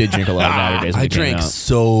Natter. You did drink a lot of Natter Days. When I it came drank out.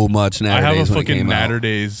 so much Natter I have Days a when it fucking came Natter out.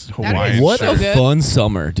 Days Natter Hawaiian Days What so a good. fun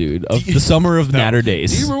summer, dude! Of the summer of Natter Do you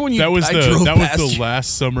Days. remember when That was I drove that was past the you?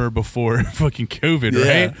 last summer before fucking COVID,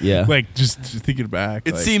 Yeah. right? Yeah. Like just thinking back.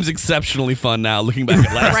 It like, seems exceptionally fun now, looking back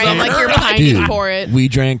at last Right, summer. like you're pining Dude, for it. We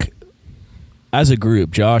drank as a group.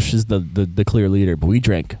 Josh is the clear leader, but we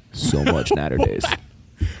drank so much Natter Days.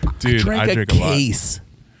 dude, drank I a drink a lot. case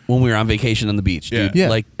when we were on vacation on the beach, dude. Yeah.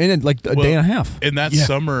 Like and then like a Well, day and a half. In that Yeah.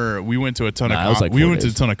 summer, we went to a ton Nah, it of was like we 4 went to a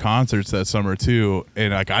days. ton of concerts that summer too,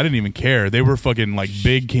 and like I didn't even care. They were fucking like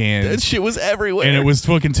big cans, that shit was everywhere. and it was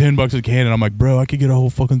fucking $10 a can. And I'm like, bro, I could get a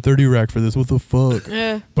whole fucking 30 rack for this. What the fuck?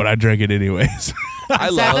 But I drank it anyways. I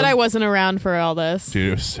Sad love that I wasn't around for all this. Dude,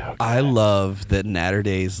 it was so good. I love that Natter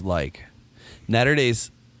Days, Natter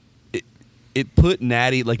Days, it put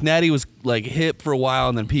Natty, like Natty was like hip for a while,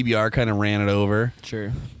 and then PBR kind of ran it over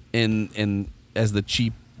Sure. in as the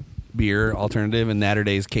cheap beer alternative, and Natter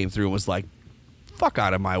Days came through and was like, fuck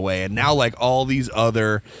out of my way. And now like all these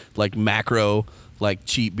other like macro like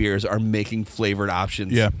cheap beers are making flavored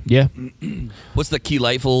options. Yeah, Yeah. What's the Key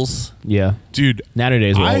Lightfuls? Yeah. dude. Natter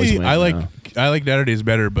Days will always win. I like yeah. I like Natter Days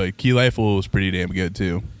better, but Key Lifeful was pretty damn good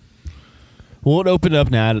too. Well, it opened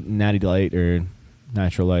up Natty Light or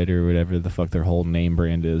Natural Light or whatever the fuck their whole name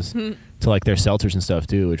brand is to like their seltzers and stuff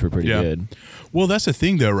too, which were pretty Yeah. good. Well, that's the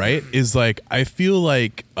thing, though, right? Is like I feel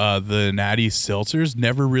like the Natty seltzers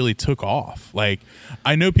never really took off. Like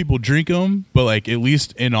I know people drink them, but like at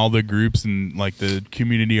least in all the groups and like the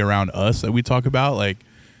community around us that we talk about, like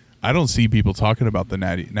I don't see people talking about the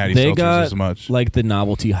Natty They seltzers got as much. like the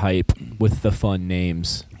novelty hype with the fun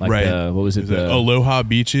names, like right? what was it? Is Aloha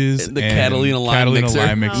Beaches The and Catalina Lime Mixer.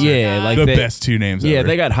 Lime Mixer. Oh, Yeah, God. like the they- best two names. Yeah, ever.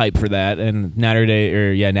 they got hype for that, and Natter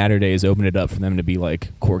Days opened it up for them to be like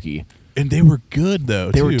quirky. and they were good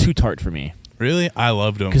though. They were too tart for me really. I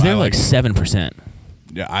loved them because they I were like liked 7%.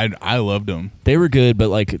 Yeah, I loved them. They were good, but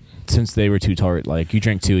like since they were too tart, like you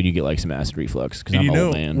drink 2 and you get like some acid reflux. Because And I'm you an know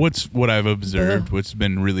old man. what I've observed, what's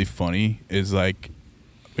been really funny is like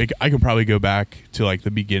I can probably go back to like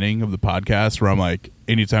the beginning of the podcast where I'm like,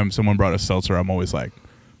 anytime someone brought a seltzer, I'm always like,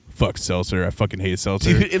 fuck seltzer. I fucking hate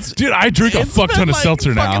seltzer. Dude, I drink a It's fuck been, ton of like,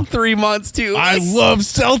 seltzer now. fucking 3 months too. I love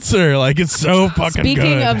seltzer. Like it's so fucking Speaking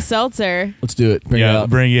good. of seltzer, Let's do it. Bring it yeah, out.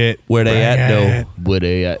 bring it. Where they Bring at, it. Where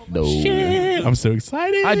they at? No. Shit, I'm so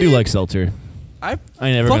excited. I do like seltzer. I I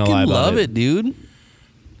ain't never gonna fucking lie about love it. it, dude.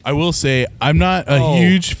 I will say I'm not a Oh,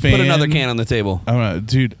 huge fan. Put another can on the table. I'm not,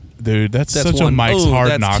 dude, that's That's such one. a Mike's Oh, Hard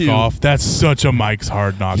that's two. knockoff. That's such a Mike's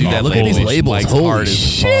Hard knockoff. Dude, that look at these Holy labels. Mike's Holy Hard as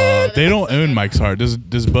shit. fuck. They don't own Mike's Hard. Does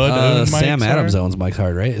Bud own Mike's Sam Adams Hard? owns Mike's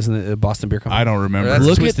Hard, right? Isn't it a Boston Beer Company? I don't remember. Or that's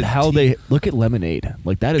Look at Twisted how Tea. look at lemonade.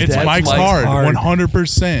 Like that is It's that's Mike's Mike's Hard, Hard.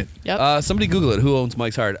 100%. yep. Somebody Google it. Who owns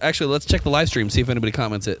Mike's Hard? Actually, let's check the live stream. See if anybody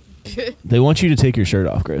comments it. They want you to take your shirt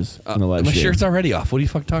off, Chris. On the live my stream. shirt's already off. What are you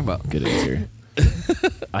fucking talking about? Good answer.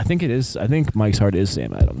 I think it is. I think Mike's Hard is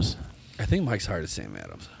Sam Adams. I think Mike's Hard is Sam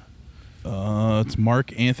Adams. It's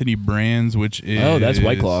Mark Anthony Brands, which is Oh, that's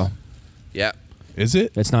White Claw. Yeah. Is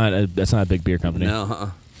it? That's not a big beer company.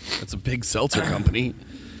 No, That's a big seltzer company.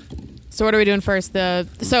 So what are we doing first? I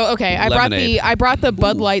Lemonade. brought the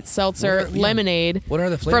Bud Light seltzer lemonade. What are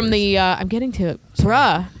the flavors? From the I'm getting to it.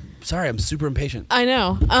 Bruh. Sorry, I'm super impatient. I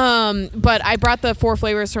know. But I brought the 4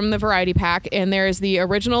 flavors from the variety pack, and there's the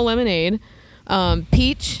original lemonade,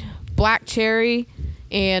 peach, black cherry,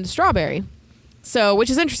 and strawberry. So, which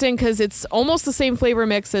is interesting because it's almost the same flavor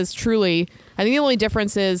mix as Truly. I think the only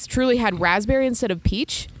difference is Truly had raspberry instead of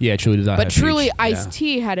peach, Yeah, Truly does not but have Truly peach. iced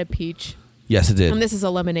tea had a peach, Yes, it did. and this is a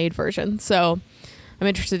lemonade version. So, I'm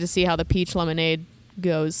interested to see how the peach lemonade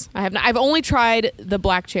goes. I've only tried the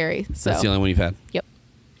black cherry. So, That's the only one you've had. yep.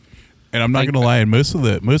 And I'm not gonna lie,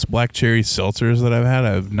 most black cherry seltzers that I've had,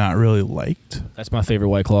 I've not really liked. That's my favorite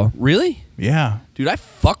White Claw. Really? Yeah, Dude, I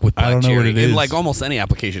fuck with I black don't know cherry what it in is. like almost any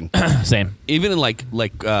application. Same. Even in like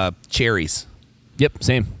cherries. Yep.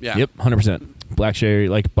 Same. Yeah. Yep. 100%. Black cherry,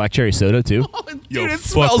 like black cherry soda too. Dude, Yo, it fuck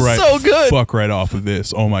smells right, so good. Fuck right off of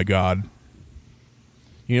this. Oh my god.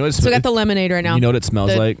 You know what? So I got the lemonade right now. You know what it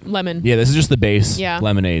smells The like? Lemon. Yeah, this is just the base Yeah.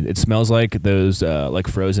 lemonade. It smells like those like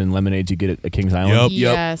frozen lemonades you get at Kings Island.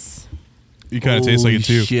 Yep. Yes. You kind of taste like it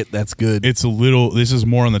too. Shit, that's good. It's a little. This is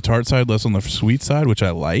more on the tart side, less on the sweet side, which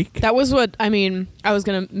I like. That was what I mean. I was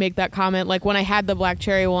gonna make that comment. Like when I had the black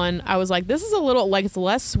cherry one, I was like, "This is a little like it's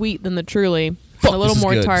less sweet than the Truly, and a little this is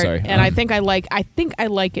more good. tart." Sorry. And I think I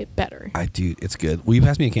like it better. It's good. Will you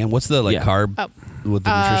pass me a can? What's the carb Oh. with the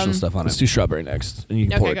nutritional stuff on Let's it? do strawberry next, and you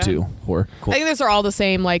can Okay, pour go it too. Whore. I think those are all the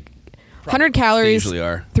same. Like 100 They calories, usually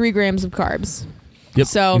are. 3 grams of carbs. Yep.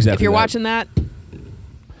 So exactly if you're that. watching that,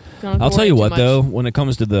 don't I'll tell worry you too what much. though, when it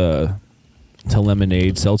comes to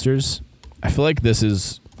lemonade seltzers, I feel like this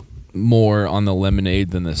is more on the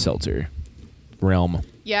lemonade than the seltzer realm.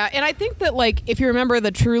 Yeah, and I think that like if you remember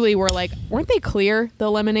the Truly were like weren't they clear, the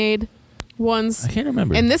lemonade ones? I can't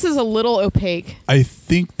remember. And this is a little opaque. I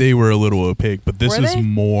think they were a little opaque, but this Were is they?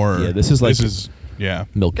 more. Yeah, this is like- yeah.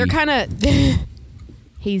 milky, They're kind of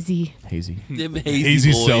hazy. hazy,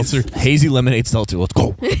 Hazy seltzer. hazy lemonade seltzer. Let's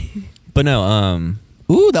go. But no,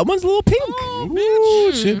 ooh, that one's a little pink.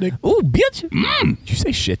 Ooh, shit, Nick. Ooh, bitch. Did you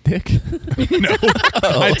say shit dick?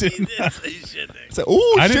 No, I didn't.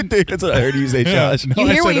 Ooh, I shit didn't- dick. That's what I heard you say, Yeah, Josh. no, You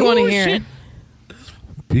I hear what said, you want to "Oh, hear. shit."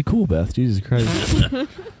 Be cool, Beth. Jesus Christ.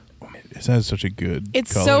 This has such a good.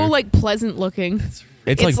 It's color. so like pleasant looking.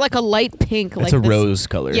 It's like a light pink. it's like a this- rose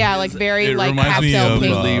color. Yeah, like very It like reminds me pastel of,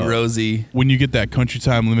 pink. Really rosy. when you get that Country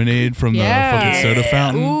Time lemonade from the fucking soda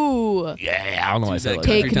fountain. Ooh. Yeah, I don't know why I said it like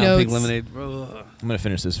Take that. Country Town pink notes. lemonade. I'm gonna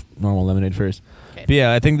finish this normal lemonade first. Okay. But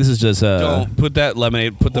yeah, I think this is just Don't put that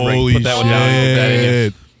lemonade. Put the Holy put that one down. And put that in your-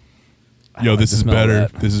 shit! I Yo, don't like this the is smell of better.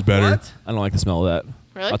 that. This is better. What? I don't like the smell of that.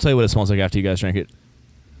 Really? I'll tell you what it smells like after you guys drink it.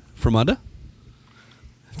 From under?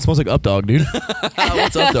 It smells like Up Dog, dude.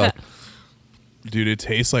 What's up, though? Dude, it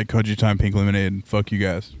tastes like Country Time pink lemonade. Fuck you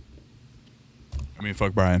guys. I mean,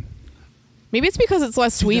 fuck Brian. Maybe it's because it's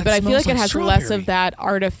less sweet, that but I feel smells like it like has less strawberry. of that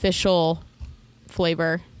artificial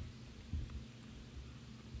flavor.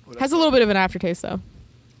 Has a little bit of an aftertaste though.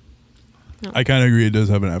 I kind of agree. It does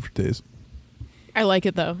have an aftertaste. I like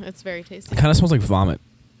it though. It's very tasty. It kind of smells like vomit.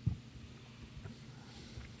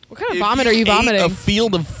 What kind of vomit are you vomiting? A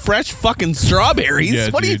field of fresh fucking strawberries. Yeah,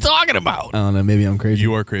 what are you dude. talking about? I don't know. Maybe I'm crazy.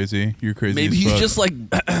 You are crazy. You're crazy. Maybe as you fuck. just like.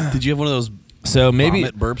 Did you have one of those So maybe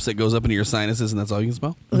vomit burps that goes up into your sinuses and that's all you can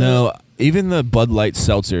smell? no. Even the Bud Light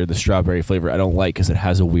seltzer, the strawberry flavor, I don't like because it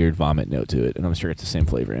has a weird vomit note to it, and I'm sure it's the same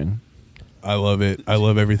flavoring. I love it. I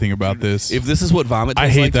love everything about this. If this is what vomit I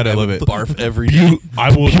tastes hate like, that. then I love would it. Barf every day. I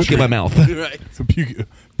will Puke in drink- my mouth. Right. Puke,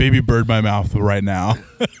 baby bird my mouth right now.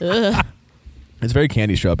 Ugh. It's very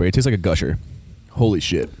candy strawberry. It tastes like a gusher. Holy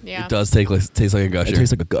shit! Yeah. It does taste like a gusher. It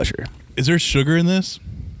tastes like a gusher. Is there sugar in this?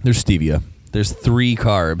 There's stevia. There's 3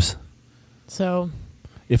 carbs. So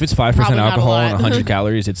If it's 5% Probably not a alcohol and lot. 100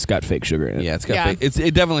 calories, it's got fake sugar in it. Yeah, it's got Yeah. fake.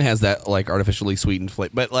 It definitely has that like artificially sweetened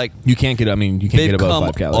flavor. But like You can't get. I mean, you can't they've get above come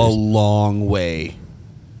 5 a calories. long way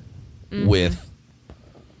Mm-hmm. with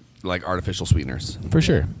like artificial sweeteners. For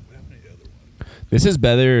sure. This is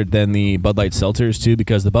better than the Bud Light seltzers too,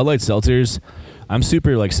 because the Bud Light seltzers, I'm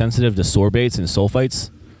super like sensitive to sorbates and sulfites,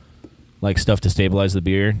 like stuff to stabilize the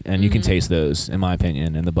beer, and you can taste those, in my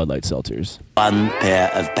opinion, in the Bud Light seltzers. One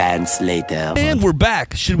pair of pants later. And we're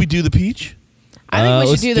back. Should we do the peach? I think we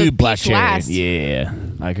let's should do the black peach cherry. last. Yeah,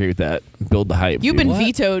 I agree with that. Build the hype. You've dude. been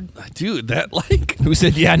vetoed. Dude, that like Who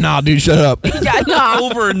said? Yeah, nah, dude, shut up. Yeah, no.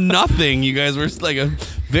 over nothing. You guys were like a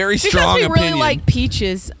very Because strong we opinion. really like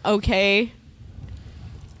peaches, okay?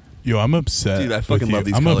 Yo, I'm upset. Dude, I with fucking you. love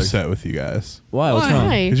these I'm colors. upset with you guys. Why? What's wrong?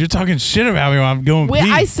 Why? Because you're talking shit about me while I'm going Wait,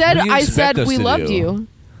 pee. I said What do you expect us we to loved do? you.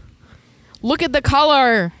 Look at the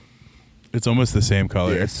color. It's almost the same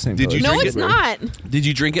color. Yeah, it's the same Did color. you No, drink it's it? not. Did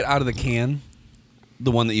you drink it out of the can?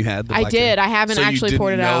 The one that you had? The I black did. cherry? I haven't So actually you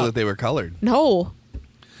poured it didn't know out. that they were colored. No,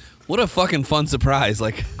 What a fucking fun surprise.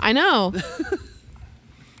 Like, I know.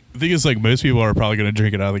 The thing is, like, most people are probably going to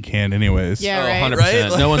drink it out of the can anyways. Yeah, Oh, right. 100%.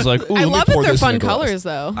 Right? No one's like, ooh, I let me love pour that they're this in fun a glass. colors,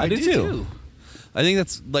 though. I do do too. I think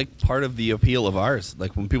that's like part of the appeal of ours.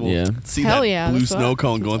 Like when people Yeah. see Hell that yeah, blue that's snow what-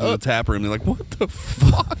 cone going through Oh. the tap room, they're like, "What the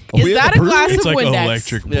fuck?" Is we that have a a glass It's of like Windex?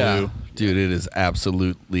 electric blue. Yeah, dude, it is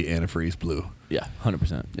absolutely antifreeze blue. Yeah,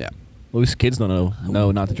 100%. Yeah, At least kids don't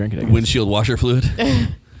know not to drink it. I guess. windshield washer fluid.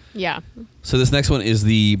 Yeah. So this next one is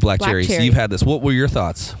the black, Black cherry. So cherry. you've had this. What were your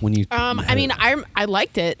thoughts when you? I mean, I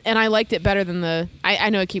liked it, and I liked it better than the. I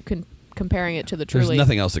know I keep comparing it to the There's Truly.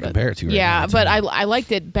 nothing else to but- compare it to. Right yeah, now. but I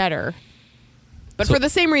liked it better. But So- for the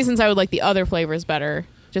same reasons, I would like the other flavors better,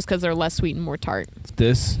 just because they're less sweet and more tart.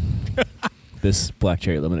 This black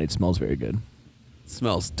cherry lemonade smells very good. it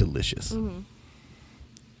smells delicious.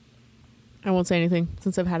 I won't say anything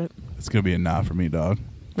since I've had it. It's going to be a nah for me, dog.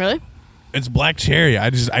 Really? It's black cherry. I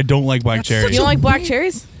don't like black That's cherry. such You don't like black weird-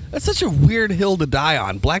 cherries? That's such a weird hill to die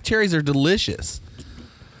on. Black cherries are delicious.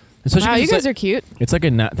 Especially Wow, 'cause you it's guys like, are cute. It's like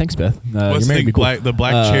a thanks, Beth. What's you're married the to cool. black, the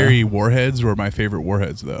black cherry warheads were my favorite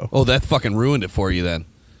warheads, though. Oh, that fucking ruined it for you then.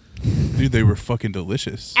 Dude, they were fucking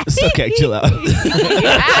delicious. It's okay, chill out.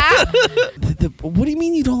 What do you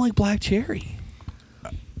mean you don't like black cherry?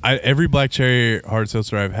 Every black cherry hard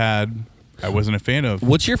seltzer I've had, I wasn't a fan of.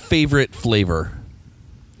 What's your favorite flavor?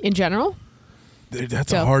 In general?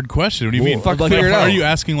 That's So- a hard question. What do you mean? fuck, Like, figure it are out. you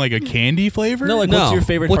asking like a candy flavor? No, like No. what's your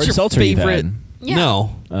favorite What's hard your seltzer you've favorite- had? Yeah.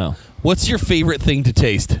 No. Oh. What's your favorite thing to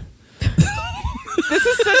taste? This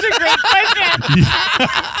is such a great question.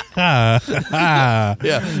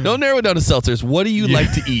 Yeah. Don't narrow it down to seltzers. What do you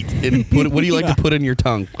like to eat? And what do you like to put in your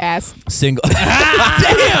tongue? Ass. Single.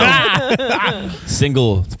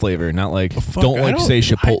 Single flavor, not like Fuck, don't I like say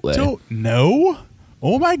Chipotle. I don't know.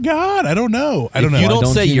 Oh my god, I don't know. I don't know. If you don't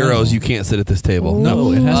don't say you Euros, know? you can't sit at this table.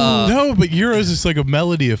 No, it has No, but Euros is like a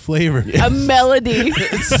melody of flavor. A melody.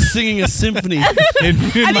 It's singing a symphony. I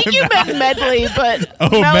think you meant medley, but Oh,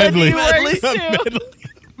 melody medley. works too.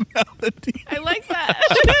 Melody. I like that.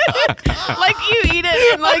 Like you eat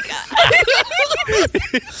it and like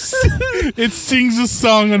It sings a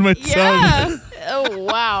song on my tongue. yeah. Oh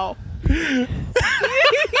wow.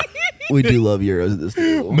 we do love Euros at this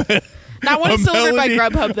table. Not one A is delivered by melody.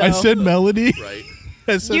 Grubhub though. I said melody. Right.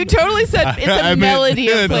 I said you totally said it's a I meant- melody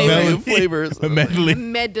yeah, of the flavor. melody. Flavors. A medley.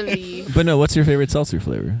 Medley. But no, what's your favorite seltzer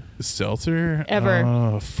flavor? Seltzer? Ever.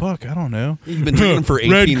 Oh, fuck. I don't know. You've been drinking for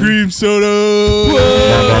 18 Red cream soda.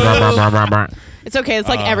 It's okay. It's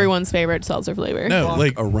like everyone's favorite seltzer flavor. No,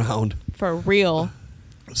 like, around. For real.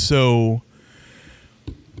 so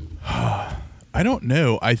I don't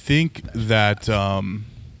know. I think that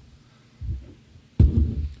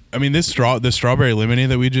I mean the strawberry lemonade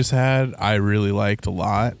that we just had, I really liked a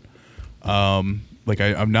lot. Like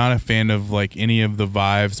I'm not a fan of like any of the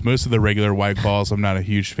Vives. Most of the regular White Claws I'm not a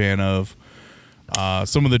huge fan of.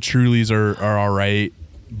 Some of the Trulies are all right,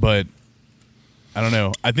 but I don't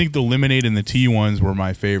know. I think the lemonade and the tea ones were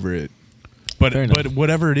my favorite. But Fair enough.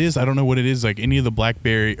 whatever it is, I don't know what it is. Like any of the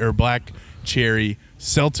blackberry or black cherry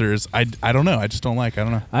seltzers, I don't know. I just don't like. I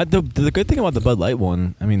don't know. The good thing about the Bud Light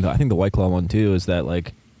one, I mean, I think the White Claw one too, is that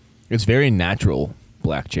like it's very natural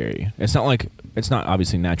black cherry. It's not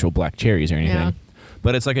obviously natural black cherries or anything, Yeah.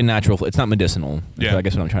 but it's like a natural. It's not medicinal. Yeah. I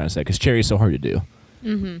guess what I'm trying to say, because cherry is so hard to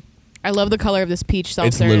do. I love the color of this peach seltzer.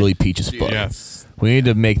 It's literally peach as fuck. Yeah. We need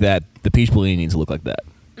to make that. The peach Bellini needs to look like that.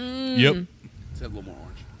 Yep. Let's have a little more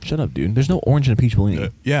orange. Shut up, dude. There's no orange in a peach Bellini.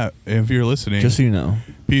 Yeah. If you're listening, Just so you know.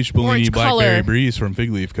 peach Bellini Orange blackberry color. breeze from Fig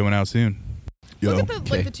Leaf coming out soon. Yo. Look at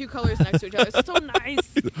the two colors next to each other. It's so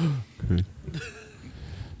nice.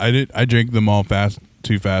 I drank them all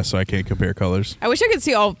too fast, so I can't compare colors. I wish I could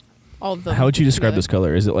see all of them. How would you describe together. this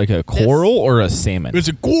color? Is it like a coral or a salmon? It's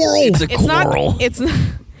a coral. It's a It's coral. not. It's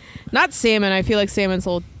not salmon. I feel like salmon's a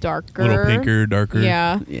little darker. A little pinker, darker.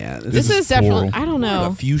 Yeah. yeah. This is is definitely. coral. I don't a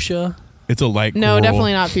know. fuchsia. It's a light No, coral.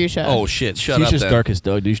 definitely not fuchsia. Oh shit! Shut Fuchsia's up. Then. dark as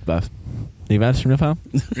dog douchebag. You've asked from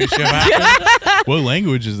the What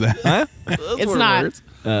language is that? Huh? It's were not.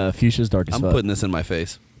 words. Fuchsia's dark as I'm fuck. putting this in my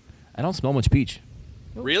face. I don't smell much peach.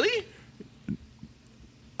 Really?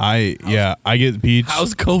 I get peach.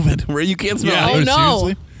 How's COVID? Where you can't smell Yeah, Oh, it? no.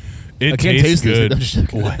 seriously. It I can't tastes taste this. good. I'm just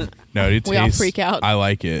joking. What? No, it We all tastes. freak out. I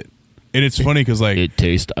like it, and it's funny because like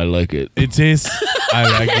tastes. I like it. it tastes. I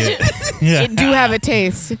like it. Yeah, It do have a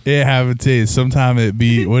taste. it have a taste. Sometimes it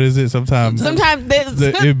be. What is it? Sometimes Sometimes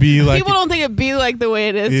it be like. people don't think it be like the way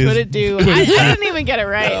it is, Is- but it do. I didn't even get it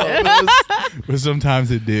right. But sometimes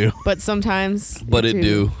it do. But sometimes. But it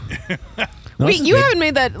do. No, Wait, this is you good. haven't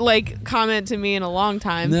made that like comment to me in a long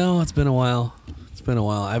time. No, it's been a while. It's been a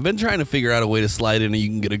while. I've been trying to figure out a way to slide in and you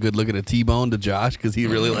can get a good look at a T-bone to Josh because he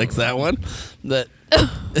really likes that one. That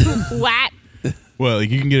What? Well,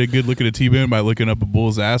 like you can get a good look at a T-bone by looking up a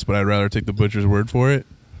bull's ass, but I'd rather take the butcher's word for it.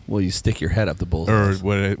 well, you stick your head up the bull's Or ass.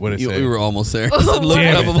 what it You, say? we were almost there. Oh, I said, look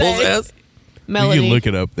Damn up it. a bull's ass. Melody. You can look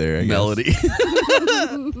it up there. I guess. Melody.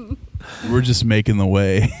 We're just making the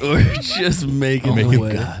way. We're just making Make the it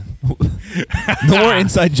way. God. No more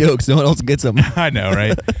inside jokes. No one else gets them. I know,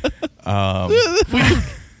 right?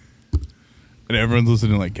 And everyone's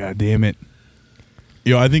listening like, God damn it.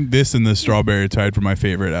 Yo, I think this and the strawberry are tied for my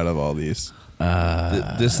favorite out of all these.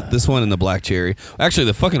 This one and the black cherry. Actually,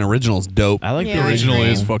 the fucking original's dope. I like Yeah, the I Original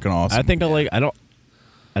agree. is fucking awesome. I think I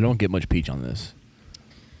don't get much peach on this.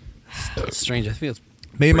 It's strange. I feel it's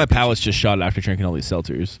Maybe my pretty palate's just shot after drinking all these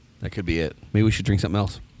seltzers. that could be it. Maybe we should drink something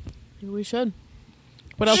else. We should.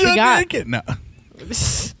 What else Should we got? drink it? No.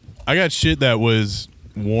 I got shit that was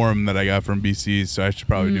warm that I got from BC, so I should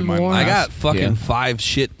probably do mine warm. I last. got fucking Yeah. 5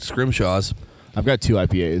 shit scrimshaws. I've got 2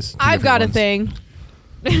 IPAs. I've got a thing.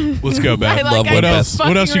 Let's go, Beth. I like- I what just else?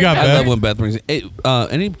 What else you got, fucking I Beth? love when Beth brings it. Hey,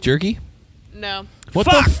 any jerky? No. What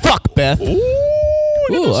the fuck, Beth? Ooh, look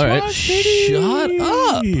at Ooh, the all right. Swine City. Shut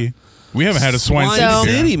up. We haven't had a Swine So-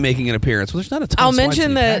 City. City making an appearance. Well, there's not a ton I'll of Swine mention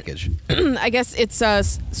City that- package. I guess it's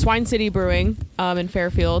Swine City Brewing in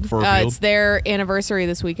Fairfield. Fairfield. It's their anniversary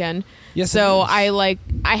this weekend. Yes, So it is.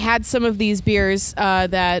 I had some of these beers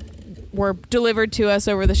that were delivered to us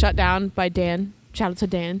over the shutdown by Dan. Shout out to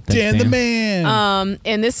Dan. Dan the Dan. man.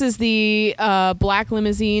 And this is the Black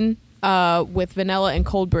Limousine with vanilla and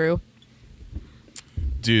cold brew.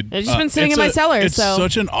 Dude, It's just been sitting it's in my cellar, It's so-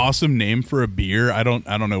 such an awesome name for a beer. I don't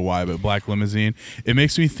know why, but Black Limousine. It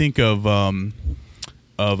makes me think of a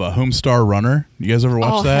Homestar Runner. You guys ever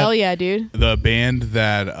watch Oh that? hell yeah, dude! The band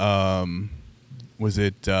that was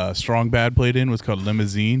it Strong Bad played in was called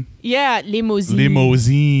Limousine. Yeah, limousine.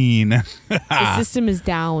 Limousine. The system is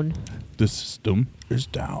down. The system is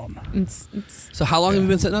down. It's So how long have you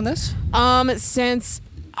been sitting on this? since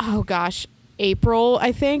April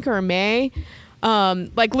I think or May.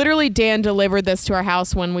 Like literally Dan delivered this to our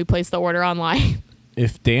house when we placed the order online.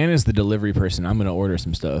 If Dan is the delivery person, I'm gonna order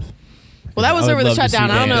some stuff. Well, that was I would over the love to see shutdown.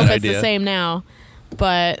 I don't know Dan. if Good it's the idea. same now,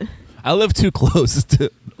 but I live too close to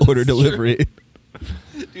order delivery.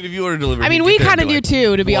 Dude, if you order delivery, I mean, you we get there kind of and be do like,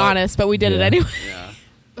 too, to be "What?" honest. But we did it Yeah. anyway.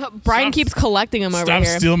 Yeah. Brian Stop- keeps collecting them over Stop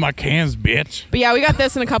here. stealing my cans, bitch. But yeah, we got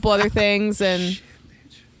this and a couple other things, and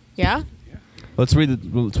yeah, Let's read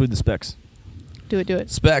the specs. do it.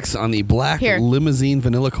 Specs on the Black Here. Limousine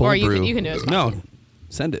Vanilla Cold Or you Brew. can- you can do it as No,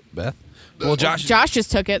 send it, Beth. Well, Josh. Josh just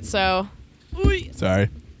took it, so Sorry.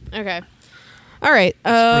 okay. All right.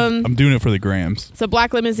 I'm doing it for the grams. So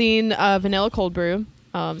Black Limousine vanilla cold brew,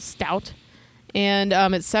 stout, and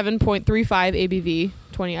it's 7.35 ABV,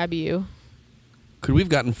 20 IBU. Could we have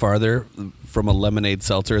gotten farther from a lemonade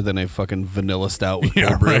seltzer than a fucking vanilla stout with Yeah,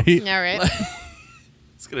 cold brew? right. All right.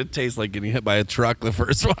 It's gonna taste like getting hit by a truck the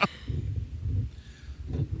first one.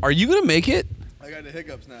 Are you gonna make it? I got the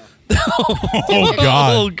hiccups now. Oh Oh,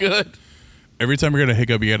 God! good. Every time you're gonna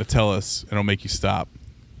hiccup, you gotta tell us, and it'll make you stop.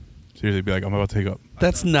 Seriously, be like, I'm about to hiccup.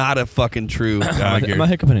 That's not a fucking true. Yeah, I I'm get not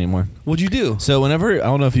it. hiccuping anymore. What'd you do? So whenever, I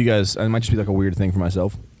don't know if you guys, it might just be like a weird thing for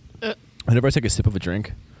myself. Whenever I take a sip of a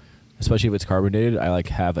drink, especially if it's carbonated, I like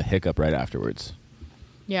have a hiccup right afterwards.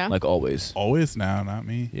 Yeah. Like always. Always now, not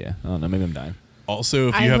me. Yeah. I don't know. Maybe I'm dying. Also,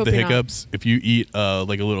 if I you have hope the you're not. hiccups, if you eat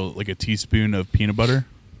like a teaspoon of peanut butter,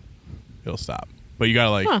 it'll stop. But you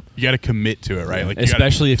gotta Huh. you gotta commit to it, right? Like you gotta-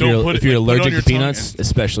 Especially if don't you're put if it- you're like, put it on allergic your to tongue peanuts,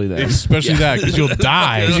 especially that. especially that because you'll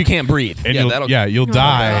die. Because you can't breathe. And Yeah, you'll, that'll- you'll Oh,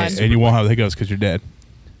 die, God. and you won't have the hiccups because you're dead.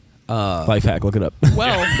 Life hack. Look it up.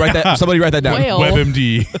 well, Write that. Somebody write that down. Well.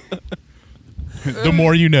 WebMD. The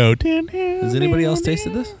more you know. Has anybody else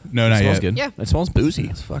tasted this? No, It not smells yet. good. Yeah. It smells boozy.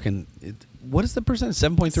 It's fucking. What is the percent?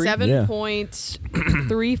 7.3. 7.35.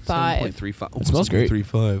 7.35. It smells great.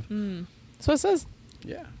 3.5. That's what it says.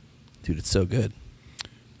 Yeah. Dude, it's so good.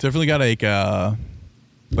 Definitely got like a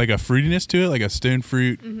fruitiness to it, like a stone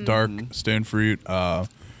fruit, dark stone fruit.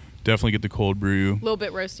 Definitely get the cold brew, A little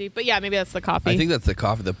bit roasty, but yeah, maybe that's the coffee. I think that's the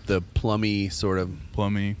coffee, the plummy sort of.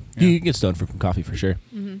 plummy. You can get stoned from coffee for sure.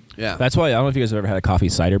 Yeah. That's why I don't know if you guys have ever had a coffee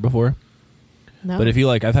cider before. no. But if you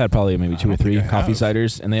like, I've had probably maybe two or don't think three I coffee have.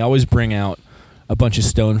 ciders, and they always bring out a bunch of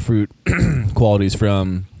stone fruit qualities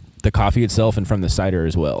from the coffee itself and from the cider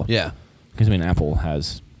as well. Yeah. Because I mean, apple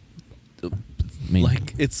has, I mean,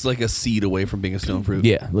 Like it's like a seed away from being a stone fruit.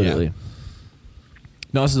 yeah, literally.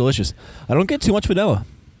 No, this is delicious. I don't get too much vanilla.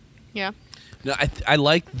 yeah. No, I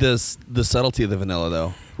like the subtlety of the vanilla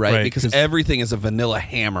though, right? Right, Because 'cause- everything is a vanilla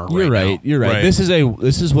hammer. You're right. now. You're right. Right.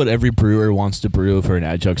 This is what every brewer wants to brew for an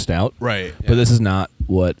adjunct stout. Right. But this is not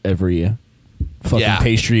what every fucking Yeah.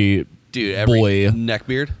 pastry Dude, every boy.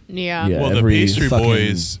 neckbeard. Yeah. Yeah. Well, the every pastry fucking-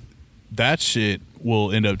 boys, that shit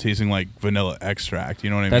will end up tasting like vanilla extract.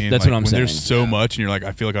 You know what I That- mean? that's Like, what I'm when There's saying. so much, and you're like,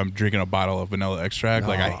 I feel like I'm drinking a bottle of vanilla extract.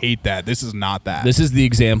 Like, I Oh. hate that. This is not that. This is the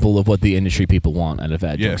example of what the industry people want out of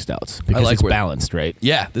adjunct Yeah. stouts because like it's where- balanced, right?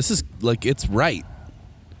 Yeah, this is like it's right,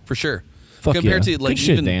 for sure. Fuck Compared yeah. to like Good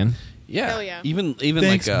shit, even Dan. yeah, Hell yeah. even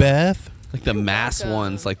Thanks, like Beth. like the mass welcome.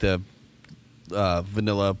 ones, like the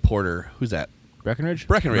vanilla porter. Who's that? Breckenridge?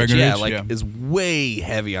 Breckenridge. Yeah, Breckenridge, like yeah. is way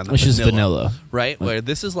heavy on the Which is vanilla, vanilla. right? Where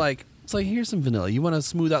this is like it's like here's some vanilla. You want to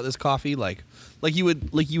smooth out this coffee, like you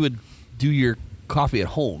would do your coffee at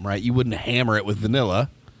home, right? You wouldn't hammer it with vanilla.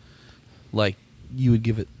 Like you would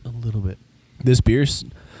give it a little bit. This beer's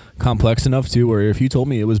complex enough too, where if you told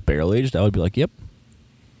me it was barrel aged, I would be like, "Yep."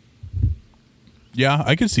 Yeah,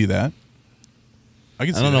 I could see that. I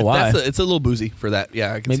can see I don't know that. why. It's a little boozy for that.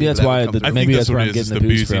 Yeah, I can Maybe see where that's that would why come the- through. I Maybe think that's that's what where it I'm is. It's getting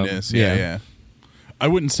the the booze from. booziness. Yeah, Yeah. yeah. I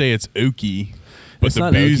wouldn't say it's oaky. but It's the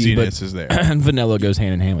not oaky, but- booziness is there. Vanilla goes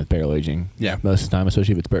hand in hand with barrel aging. Yeah. Most of the time,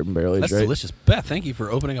 especially if it's bourbon barrel aged, That's right? delicious. Beth, thank you for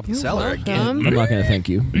opening up the You're cellar welcome. again. I'm not gonna thank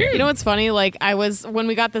you. You know what's funny? Like when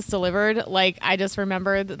we got this delivered, like I just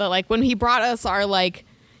remembered that like when he brought us our like,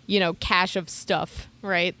 cache of stuff,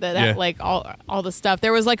 right? That Yeah. like all the stuff.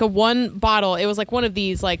 There was like a one bottle. It was like one of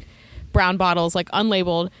these like brown bottles, like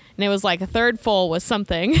unlabeled, and it was like a third full with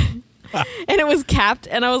something, and it was capped.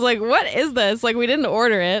 And I was like, "What is this?" Like we didn't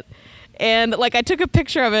order it, and like I took a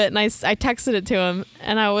picture of it and I texted it to him,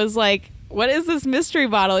 and I was like, "What is this mystery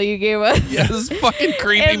bottle you gave us?" Yeah, this fucking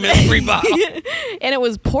creepy And- mystery bottle. And it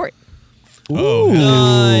was port. Oh,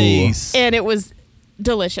 Nice. And it was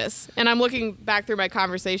delicious. And I'm looking back through my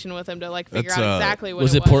conversation with him to like figure That's, out exactly what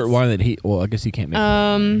Was it it port wine that he? Well, I guess he can't make.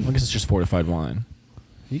 I Um, guess it's just fortified wine.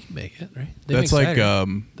 You can make it, right? that's make like cider.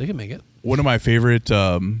 They can make it. one of my favorite,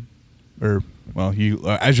 you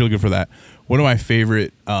as you're looking for that, one of my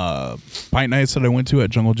favorite pint nights that I went to at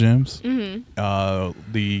Jungle Gyms.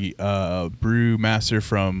 The brew master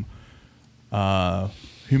from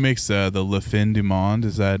who makes the Le Fin du Monde,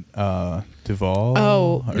 is that Duval?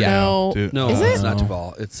 Oh, Or no. No, Is it's it? not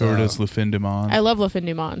Duval. It's Or does Le Fin du Monde? I love Le Fin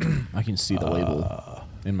du Monde. I can see the label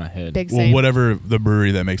in my head. Big Well, same. whatever the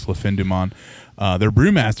brewery that makes Le Fin du Monde, their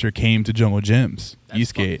brewmaster came to Jungle Gyms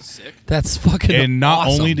Eastgate, That's fucking and not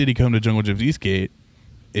awesome. only did he come to Jungle Gyms Eastgate,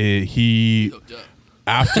 he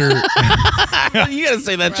after you gotta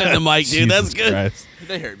say that shit in the mic, dude. That's Jesus good. Christ.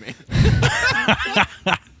 They heard me.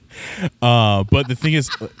 But the thing is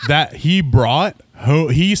that he brought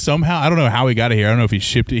he somehow, I don't know how he got it here. I don't know if he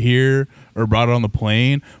shipped it here or brought it on the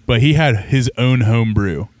plane, but he had his own home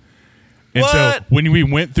brew. And so What? when we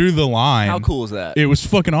went through the line, How cool is that? It was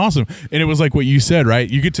fucking awesome. And it was like what you said, right?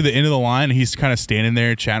 You get to the end of the line and he's kind of standing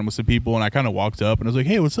there chatting with some people, and I kind of walked up and I was like,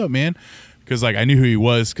 "Hey, what's up, man?" Because like I knew who he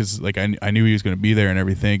was, because like I knew he was going to be there and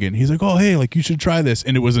everything. And he's like, "Oh, hey, like you should try this."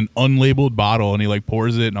 And it was an unlabeled bottle, and he like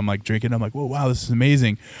pours it, and I'm like drinking. I'm like, "Whoa, wow, this is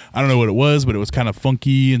amazing." I don't know what it was, but it was kind of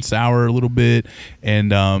funky and sour a little bit.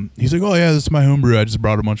 And he's like, "Oh yeah, this is my homebrew. I just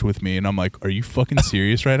brought a bunch with me." And I'm like, "Are you fucking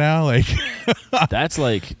serious right now?" Like, That's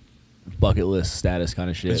like bucket list status kind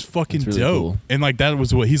of shit. it's fucking That's really dope. cool. And like that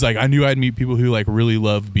was what he's like. I knew I'd meet people who like really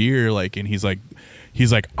love beer, like, and he's like,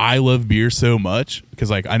 I love beer so much because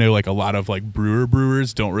like I know like a lot of like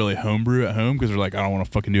brewers don't really homebrew at home because they're like, I don't want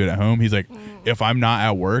to fucking do it at home. He's like, if I'm not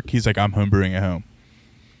at work, he's like, I'm homebrewing at home.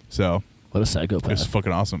 So What a psychopath. it's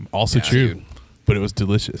fucking awesome. Also Yeah, true, dude. but it was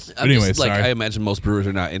delicious. But I'm anyway, just, like, sorry. I imagine most brewers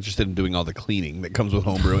are not interested in doing all the cleaning that comes with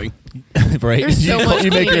home brewing. right? There's so much you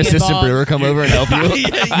make your cleaning assistant involved. brewer come over and help you.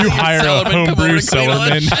 you hire a homebrew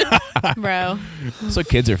cellarman. Bro. That's what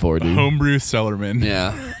kids are for, dude. Homebrew cellarman.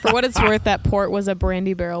 Yeah. For what it's worth, that port was a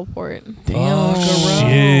brandy barrel port. Damn. Shit.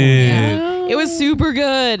 Yeah. It was super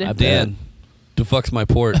good. I bet. Dan, the fuck's my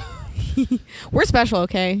port? We're special,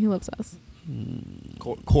 okay? He loves us.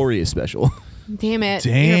 Corey is special. Damn it.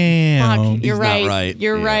 Damn. You're He's right. not right.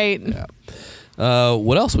 You're Yeah. right. Yeah.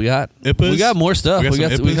 What else we got? IPAs? We got more stuff. We got We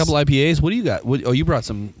got some a IPAs. couple IPAs. What do you got? Oh, you brought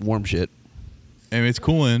some warm shit. I mean, it's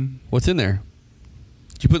cooling. What's in there?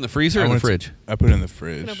 Did you put in the freezer or in the wanted to- fridge? I put it in the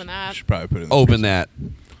fridge. open that. Should probably put it in the Open freezer. that.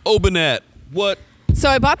 Open that. What? So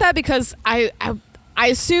I bought that because I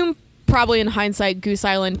assume probably in hindsight Goose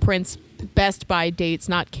Island prints Best By dates,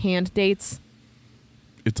 not canned dates.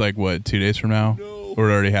 It's like what, 2 days from now, or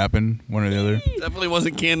it already happened, one or the other. Definitely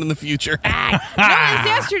wasn't canned in the future. No, it was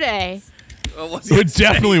yesterday. Oh, was It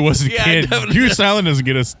definitely wasn't Yeah, canned. definitely. Goose Island doesn't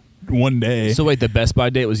get us 1 day. So wait, the Best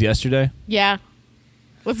Buy date was yesterday? Yeah.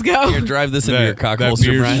 Let's go. Here, drive this into your cock that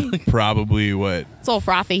holster, beer's Brian. probably what, It's all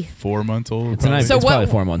frothy. 4 months old. It's a nice- So It's what? probably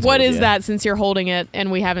 4 months What old, is yeah. that? Since you're holding it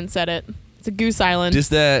and we haven't said it, it's a Goose Island.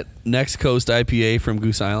 Just that Next Coast IPA from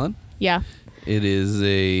Goose Island. Yeah, It is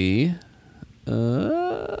a.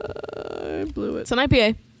 I blew it. it's an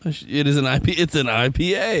IPA. It is an IPA. It's an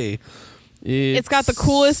IPA. It's got the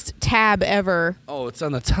coolest tab ever. Oh, it's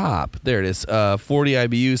on the top. There it is. 40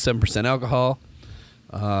 IBU, 7% alcohol.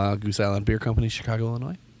 Goose Island Beer Company, Chicago,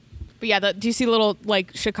 Illinois. But yeah, do you see the little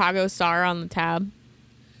like Chicago star on the tab?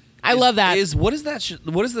 I love that. What is that?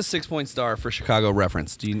 What is the 6-point star for Chicago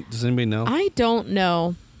reference? Does anybody know? I don't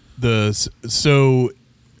know. So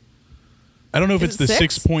I don't know if Is it's it the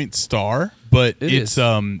 6? 6-point star, but It it's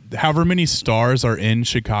is. however many stars are in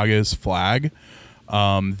Chicago's flag.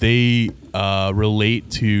 They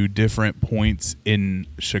relate to different points in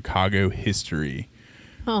Chicago history.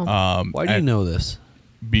 Oh, Why do you know this?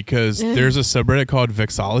 Because there's a subreddit called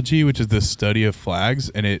Vexology, which is the study of flags,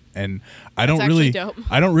 and I don't That's really actually dope.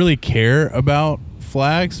 I don't really care about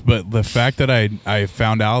flags, but the fact that I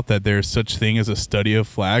found out that there's such thing as a study of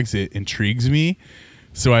flags, it intrigues me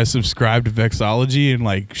So I subscribe to Vexology and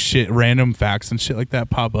like shit, random facts and shit like that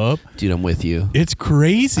pop up. Dude, I'm with you. It's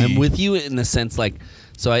crazy. I'm with you in the sense like,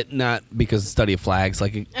 so I not because the study of flags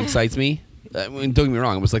like it excites me. I mean, don't get me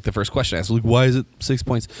wrong. It was like the first question I asked. Like, why is it 6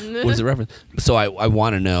 points? What is the reference? So I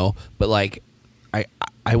want to know, but like,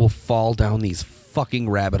 I will fall down these fucking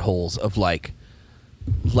rabbit holes of like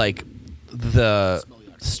the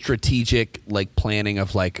strategic like planning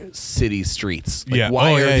of like city streets. Like, Yeah.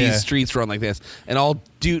 why Oh, are yeah, these yeah. streets run like this? And all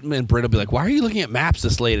Dude and Britt will be like, why are you looking at maps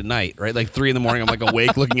this late at night? Right, like 3 a.m. I'm like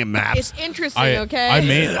awake looking at maps. It's interesting,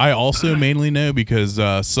 okay? I also mainly know because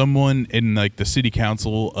someone in like the city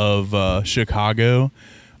council of Chicago,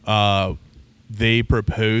 they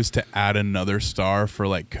proposed to add another star for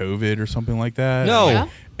like COVID or something like that. No. And, Yeah? like,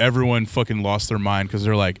 everyone fucking lost their mind because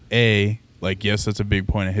they're like, like yes, that's a big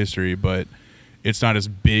point of history, but it's not as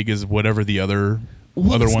big as whatever the other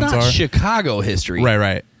Well, it's ones not are. Chicago history.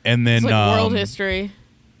 Right. And then It's like world history.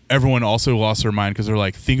 everyone also lost their mind because they're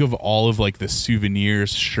like, think of all of like the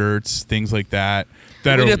souvenirs, shirts, things like that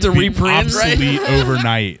We'd are have to be reprint, right? obsolete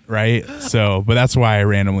overnight, right? So, but that's why I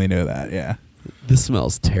randomly know that. Yeah, This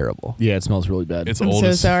smells terrible. Yeah, it smells really bad. it's I'm old so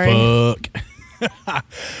as sorry. fuck.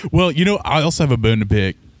 Well, I also have a bone to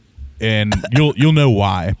pick, and you'll know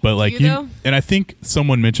why. But like You know? and I think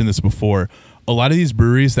someone mentioned this before. A lot of these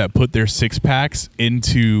breweries that put their 6-packs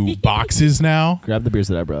into boxes now, Grab the beers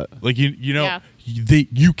that I brought. like you know, Yeah.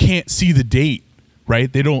 you can't see the date,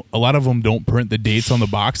 right? They don't. A lot of them don't print the dates on the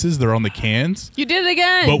boxes; they're on the cans. You did it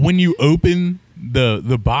again. But when you open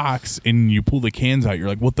the box and you pull the cans out, you're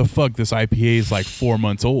like, "What the fuck? This IPA is like 4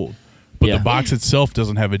 months old." But Yeah. the box itself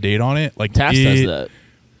doesn't have a date on it. Like Taft it does that.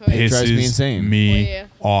 pisses It drives me insane. me Oh, yeah.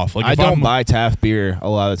 off. Like I if don't I'm, buy Taft beer a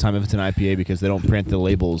lot of the time if it's an IPA because they don't print the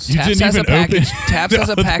labels. You Taps didn't has a even open package. Taps the has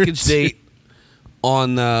a other package two. date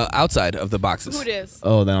on the outside of the boxes. Who it is?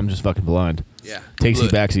 Oh, then I'm just fucking blind. Yeah. Takesy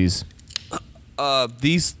Look, backsies.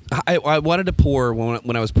 These I wanted to pour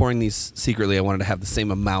when I was pouring these secretly. I wanted to have the same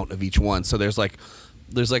amount of each one. So there's like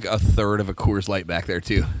a third of a Coors Light back there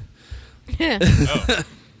too.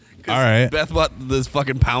 All right. Beth bought this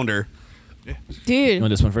fucking pounder. You Dude,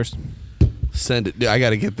 want this one first? Send it. Dude, I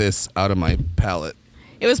got to get this out of my palate.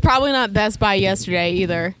 it was probably not Best Buy yesterday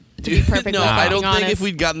either. To be perfectly No, I don't honest. think if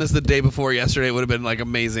we'd gotten this the day before yesterday, it would have been like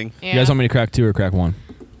amazing. Yeah. You guys want me to crack 2 or crack 1?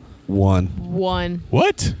 One, One.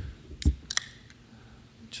 What?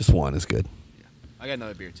 just one is good. I got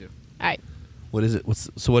another beer too. All right. What is it?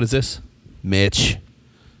 What is this? Mitch.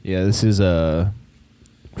 Yeah, this is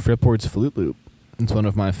Freeport's Flute Loop. It's one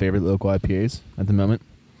of my favorite local IPAs at the moment.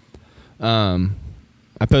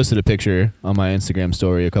 I posted a picture on my Instagram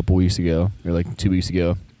story a couple weeks ago, or like 2 weeks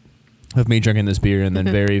ago, of me drinking this beer, and then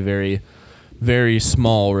very, very, very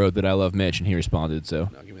small wrote that I love Mitch, and he responded. So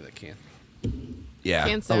No, give me that can. Yeah,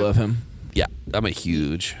 Can't I so. love him. yeah. I'm a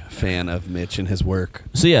huge fan of Mitch and his work.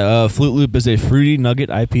 So yeah, Flute Loop is a fruity nugget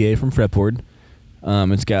IPA from Fretboard.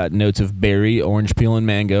 It's got notes of berry, orange peel, and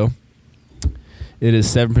mango. It is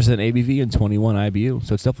 7% ABV and 21 IBU,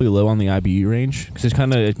 so it's definitely low on the IBU range. Because it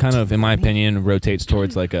kind of, in my opinion, rotates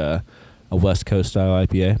towards like a West Coast style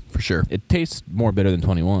IPA. For sure. It tastes more bitter than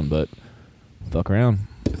 21, but fuck around.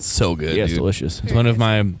 It's so good, Yeah, it's dude. delicious. It's Very one of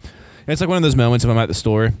nice. my. It's like one of those moments if I'm at the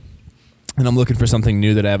store and I'm looking for something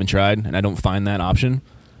new that I haven't tried and I don't find that option.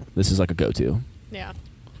 This is like a go-to. Yeah.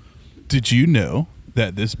 Did you know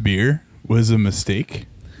that this beer was a mistake?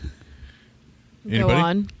 Anybody? Go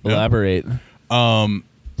on. No? Elaborate.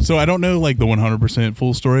 So I don't know like the 100%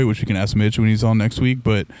 full story, which we can ask Mitch when he's on next week,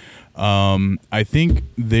 but I think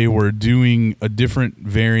they were doing a different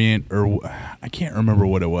variant, or I can't remember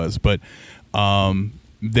what it was, but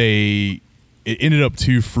it ended up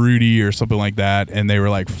too fruity or something like that, and they were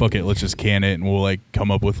like, fuck it, let's just can it and we'll like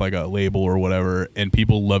come up with like a label or whatever, and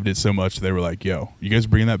people loved it so much they were like, yo, you guys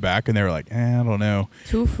bringing that back? And they were like, I don't know.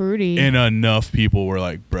 Too fruity. And enough people were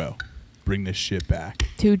like, bro, bring this shit back.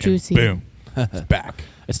 Too And juicy. boom, it's back.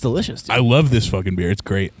 It's delicious, dude. I love this fucking beer. It's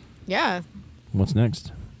great. Yeah. What's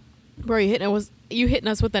next? Bro, you hitting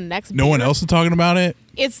us with the next No one beer? else is talking about it.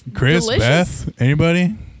 It's Chris, delicious. Beth,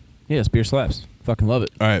 anybody? Yes, beer slaps. Fucking love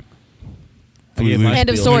it. All right. I gave Flute my Loop- End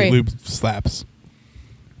of spiel. story. Flute Loop slaps.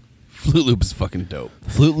 Flute Loop is fucking dope.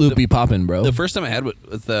 Flute Loop be popping, bro. The first time I had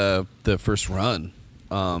with the first run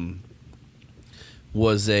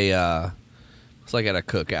was it's like at a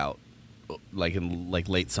cookout, like in like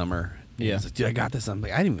late summer. And I Yeah. was like, dude, I got this. I'm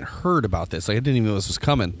like, I hadn't even heard about this. Like, I didn't even know this was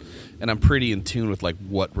coming. And I'm pretty in tune with like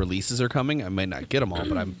what releases are coming. I might not get them all,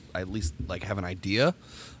 but I at least like have an idea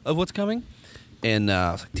of what's coming. And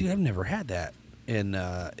I was like, dude, I've never had that. And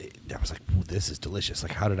I was like, "Ooh, this is delicious.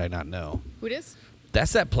 Like, how did I not know? Who it is?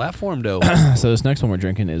 That's that platform dough. So this next one we're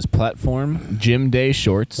drinking is Platform Gym Day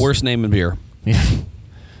Shorts. Worst name in beer. Yeah.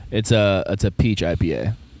 It's a peach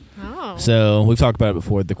IPA. Oh. So we've talked about it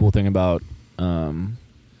before. The cool thing about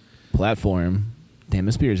Platform, damn,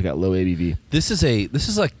 this beer's got low ABV. This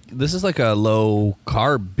is like a low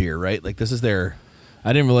carb beer, right? Like this is their.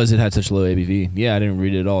 I didn't realize it had such low ABV. Yeah, I didn't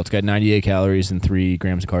read it at all. It's got 98 calories and 3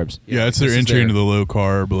 grams of carbs. Yeah, it's this their is entry into the low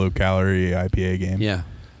carb, low calorie IPA game. Yeah.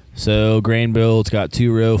 So grain bill, it's got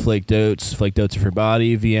 2 row flaked oats. Flaked oats are for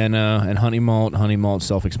body. Vienna and honey malt. Honey malt,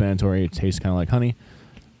 self-explanatory. It tastes kind of like honey.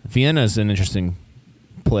 Vienna is an interesting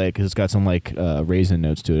play because it's got some like raisin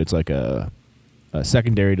notes to it. It's like a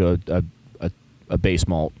secondary to a base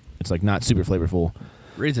malt. It's like not super flavorful.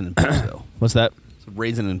 Raisin and peach though. What's that? So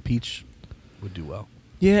raisin and peach would do well.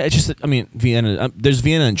 Yeah, it's just, I mean, Vienna, there's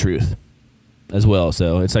Vienna and Truth as well.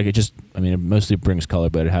 So it's like, it mostly brings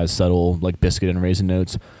color, but it has subtle, like, biscuit and raisin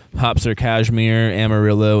notes. Hops are Cashmere,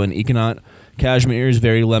 Amarillo, and Econaut. Cashmere is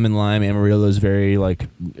very lemon lime. Amarillo is very, like,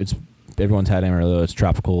 everyone's had Amarillo. It's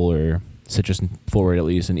tropical or citrus forward at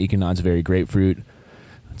least. And Econaut's very grapefruit.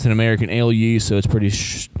 It's an American ale yeast, so it's pretty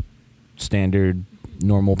standard,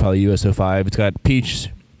 normal, probably USO 5. It's got peach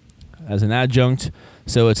as an adjunct.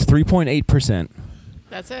 So it's 3.8%.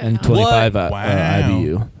 That's it. And huh? 25 Wow.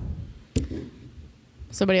 IBU.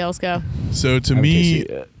 Somebody else go. So to I haven't me,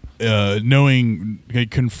 tasted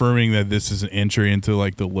it confirming that this is an entry into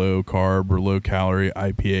like the low carb or low calorie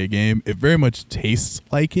IPA game, it very much tastes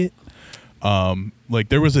like it. Like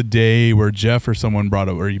there was a day where Jeff or someone brought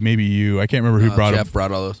up, or maybe you, I can't remember who brought Jeff up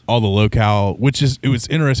brought all those. all the low cal, it was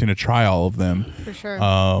interesting to try all of them. For sure.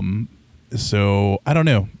 So I don't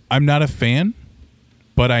know. I'm not a fan,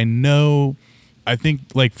 but I think,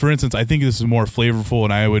 like, for instance, I think this is more flavorful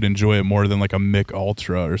and I would enjoy it more than like a Mick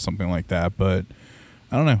Ultra or something like that. But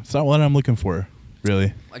I don't know. It's not what I'm looking for,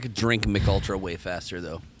 really. I could drink Mick Ultra way faster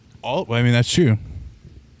though. I mean, that's true.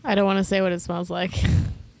 I don't want to say what it smells like.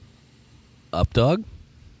 Up dog?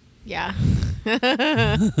 Yeah.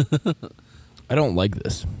 I don't like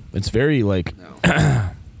this. It's very, like,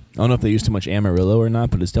 No. I don't know if they use too much Amarillo or not,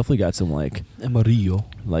 but it's definitely got some, like, Amarillo.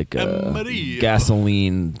 Amarillo.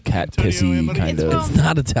 gasoline, cat Antonio pissy Amarillo. kind It's of. well- It's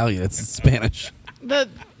not Italian, it's Spanish.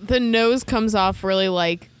 The nose comes off really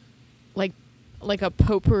like a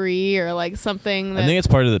potpourri or like something that I think it's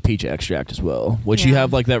part of the peach extract as well, which you Yeah.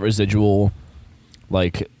 have, like, that residual,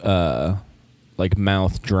 like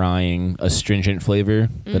mouth drying, astringent flavor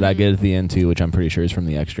that I get at the end, too, which I'm pretty sure is from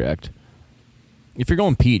the extract. If you're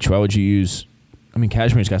going peach, why would you use... I mean,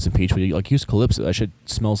 Cashmere's got some peach, but you, like, use Calypso. That shit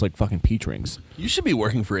smells like fucking peach rings. You should be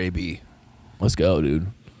working for AB. Let's go, dude.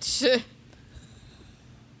 Give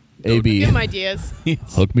AB, him ideas.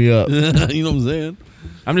 hook me up. You know what I'm saying?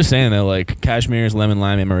 I'm just saying, though, like, Cashmere's lemon,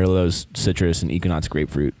 lime, Amarillo's citrus, and Econaut's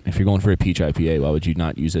grapefruit. If you're going for a peach IPA, why would you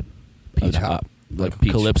not use Peach a hop. like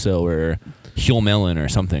Peach. Calypso or Huel Melon or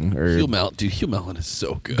something, or Hugh Melon is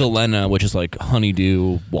so good. Galena, which is like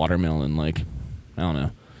honeydew watermelon. Like, I don't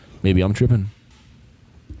know. Maybe I'm tripping.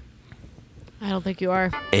 I don't think you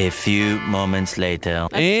are. A few moments later.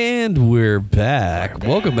 And we're back.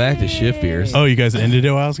 Welcome back to Shift Beers. Oh, you guys ended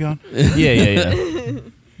it while I was gone? Yeah.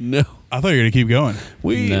 No. I thought you were going to keep going.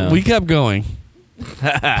 We kept going.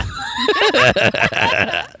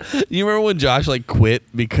 You remember when Josh like quit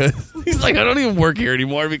because he's like, I don't even work here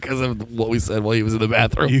anymore because of what we said while he was in the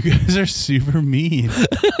bathroom. You guys are super mean.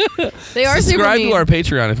 They are super Subscribe mean. to our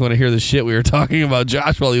Patreon if you want to hear the shit we were talking about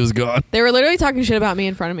Josh while he was gone. They were literally talking shit about me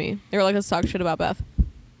in front of me. They were like, let's talk shit about Beth.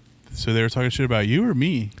 So they were talking shit about you or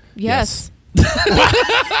me? Yes.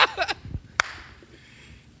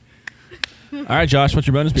 All right, Josh, what's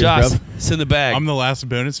your bonus beer, Josh, bruv? send the bag. I'm the last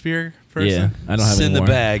bonus beer person? Yeah, I don't have Send any the more.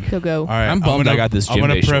 bag. Go. All right. I'm bummed gonna- I got this I'm Jim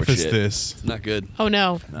going Day to short preface shit. this. It's not good. Oh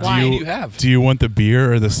no. Do Why? you have? Do you want the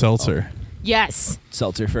beer or the seltzer? Yes.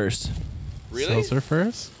 Seltzer first. Really? Seltzer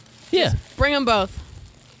first? Yeah. Bring them both.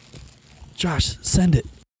 Josh, send it.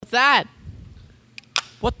 What's that?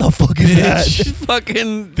 What the fuck is that? Bitch.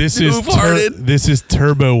 Fucking This is hoof-hearted. this is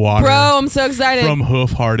Turbo Water Bro, I'm so excited. from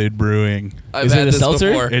Hoof Hearted Brewing. I've Is it had a this seltzer?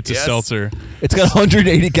 before. It's Yes. a seltzer. It's got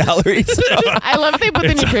 180 calories. I love they put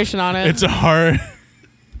the nutrition on it. It's a hard.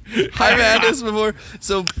 I've had this before.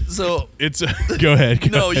 So It's a, go ahead. Go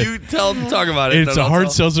no, ahead. you talk about it. It's No, a no, hard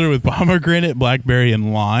tell- seltzer with pomegranate, blackberry,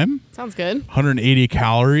 and lime. Sounds good. 180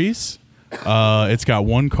 calories. It's got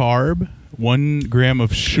 1 carb, 1 gram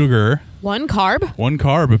of sugar, 1 carb? 1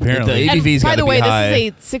 carb apparently. The And ABV's by gotta the be way, high.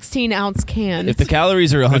 this is a 16-ounce can. If the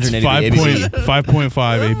calories are It's 180 ABV,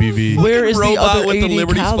 5.5 ABV. where is the Robot other with the 80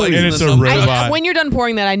 Liberty calories? Spikes And it's a the robot. when you're done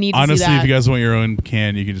pouring that, I need to see Honestly, that. if you guys want your own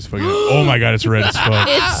can, you can just fucking. Oh my god, it's red as fuck.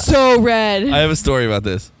 It's so red. I have a story about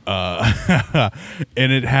this. And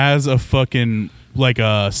it has a fucking like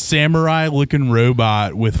a samurai looking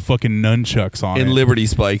robot with fucking nunchucks on In it. Liberty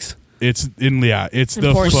Spikes. It's the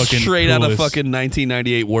Enforced. fucking Straight out of coolest. fucking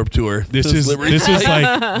 1998 Warp Tour. This Those is Liberty this is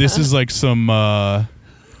Spikes. like this is like some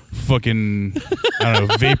fucking I don't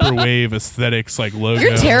know vaporwave aesthetics like logo.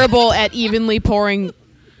 You're terrible at evenly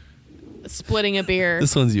splitting a beer.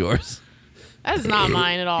 This one's yours. That is not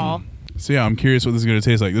mine at all. So yeah, I'm curious what this is going to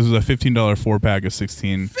taste like. This is a $15 4-pack of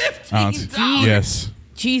 16 ounce. Yes,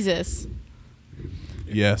 Jesus.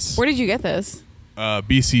 yes. Where did you get this?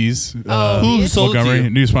 BC's. Oh, Who yes. sold it to Montgomery, you?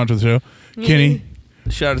 new sponsor of the show. Kenny.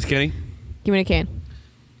 Shout out to Kenny. Give me a can.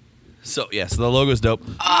 So the logo's dope.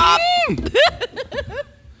 I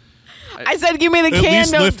said give me the At can.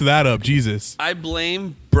 least no- lift that up, Jesus. I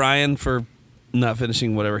blame Brian for not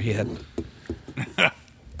finishing whatever he had.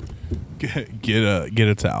 Get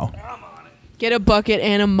a towel. Get a bucket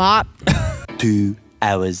and a mop. 2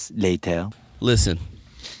 hours later. Listen.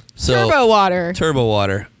 So Turbo water. Turbo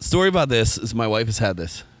water. Story about this is my wife has had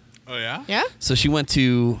this. Oh yeah. Yeah? So she went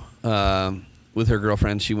to with her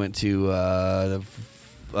girlfriend. She went to oh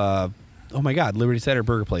my God, Liberty Center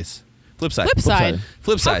Burger Place. Flipside. Flipside.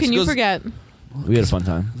 Flipside. How can She you goes- forget? we had a fun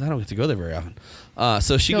time. I don't get to go there very often.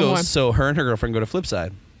 So she Go goes. more. So her and her girlfriend go to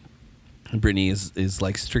Flipside. And Brittany is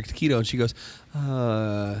like strict keto, and she goes,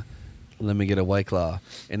 "Let me get a White Claw."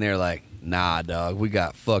 And they're like, "Nah, dog, we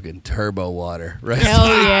got fucking turbo water, right?" Hell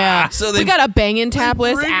yeah. So we they- got a banging tap They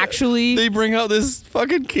list, bring- actually. They bring out this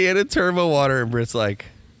fucking can of turbo water, and Britt's like,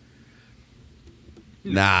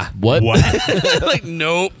 "Nah." What? Like,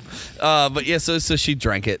 nope. But yeah, so she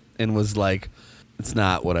drank it and was like, "It's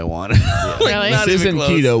not what I wanted." Like, Really? not This even isn't close.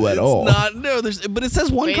 keto at It's all. Not, no, but it says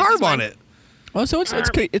 1 Wait, is this carb on mine? it. Oh, so it's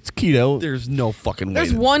keto. There's no fucking way.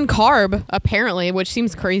 There's 1 carb, apparently, which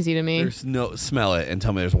seems crazy to me. There's no smell it and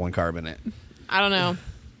tell me there's 1 carb in it. I don't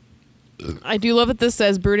know. I do love that this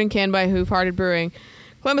says brewed and canned by Hoof Hearted Brewing.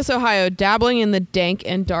 Columbus, Ohio, dabbling in the dank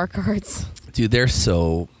and dark arts. Dude, they're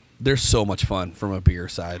so much fun from a beer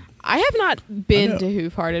side. I have not been know. to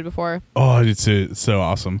Hoof Hearted before. Oh, it's so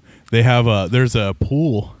awesome. They have there's a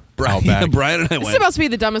pool out back. Brian and I This is went. supposed to be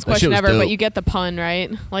the dumbest That shit question was ever, dope. but you get the pun,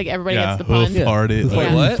 right? Like everybody yeah, gets the pun. hoof farted. Wait,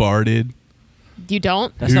 Who what? farted? You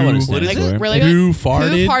don't? That's not what it Who- stands What is for. it? Really? Who farted?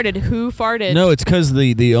 Who farted? Who farted? No, it's because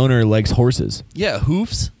the owner likes horses. Yeah,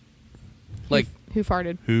 hoofs. Like, Who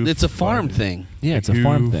farted? Who it's a farm farted? thing. Yeah, it's a Who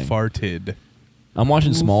farm thing. farted? I'm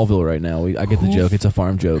watching Smallville right now. I get the joke. It's a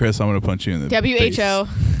farm joke. Chris, I'm gonna punch you in the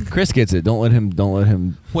WHO. Chris gets it. Don't let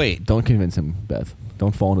him. Wait, Don't convince him, Beth.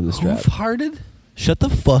 Don't fall into the trap. hoof-hearted? Shut the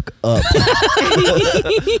fuck up.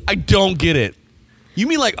 I don't get it. You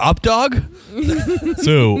mean like up dog? face.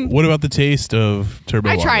 So, what about the taste of turbo?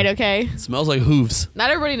 I water? tried, okay? Smells like hooves. Not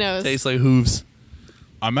everybody knows. Tastes like hooves.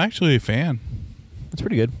 I'm actually a fan. It's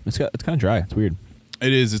pretty good. It's kind of dry. It's weird.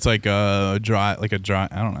 It is. It's like a dry. I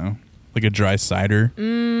don't know, like a dry cider.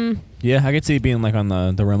 Yeah, I could see it being like on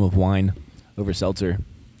the realm of wine over seltzer.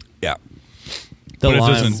 Yeah. The but it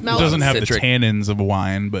lime- doesn't. It Smells doesn't have citric. the tannins of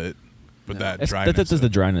wine, but that That's- dryness. that does the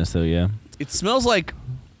dryness though. Yeah. It smells like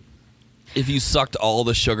if you sucked all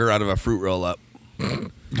the sugar out of a fruit roll up.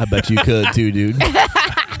 I bet you could too, dude.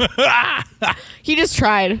 He just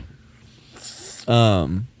tried.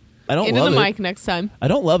 I don't Into love the it. mic next time. I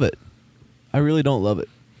don't love it. I really don't love it.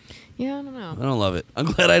 Yeah, I don't know. I don't love it. I'm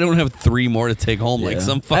glad I don't have 3 more to take home like Yeah.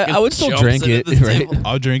 some fucking I would still chumps drink at it, the right? table.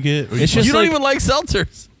 I'll drink it. It's You just don't like- even like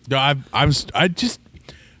seltzers. No, I just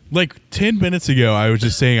like 10 minutes ago. I was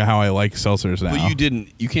just saying how I like seltzers now. But you didn't.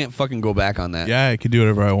 You can't fucking go back on that. Yeah, I can do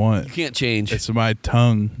whatever I want. You can't change. It's my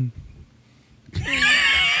tongue.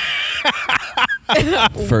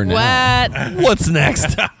 For now. What? What's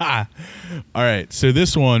next? All right, so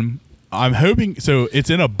this one, I'm hoping. So it's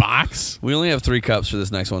in a box. We only have 3 cups for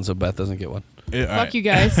this next one, so Beth doesn't get one. Fuck you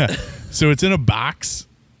guys. So it's in a box,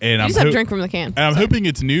 and You I'm just have ho- drink from the can. and I'm hoping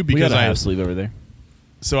it's new We because got a I half sleeve over there.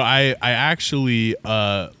 So I actually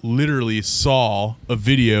literally saw a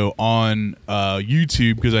video on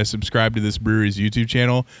YouTube because I subscribed to this brewery's YouTube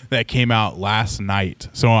channel that came out last night.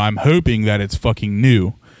 So I'm hoping that it's fucking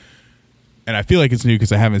new. And I feel like it's new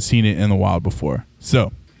because I haven't seen it in the wild before.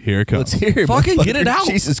 So here it comes. Let's hear it. Fucking get it motherfucker. out.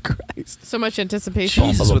 Jesus Christ. So much anticipation.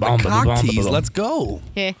 Jesus with the cock tease. Let's go.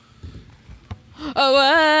 Yeah. Oh,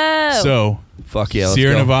 whoa. So Fuck yeah. Let's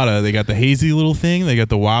Sierra go. Nevada, they got the hazy little thing, they got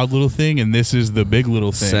the wild little thing, and this is the big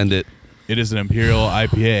little thing. Send it. It is an Imperial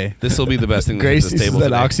IPA. This will be the best thing Grace at this uses table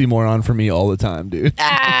that today. oxymoron for me all the time, dude.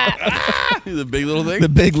 The big little thing. The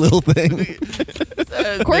big little thing.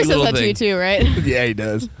 Of course, says that to you too, right? Yeah, he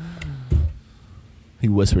does. He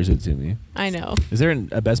whispers it to me. I know. Is there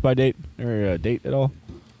a Best Buy date or a date at all?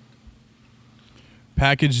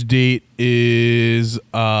 Package date is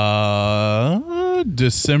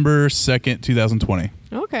December 2nd, 2020.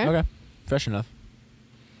 Okay. Fresh enough.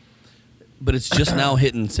 But it's just now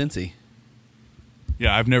hitting Cincy.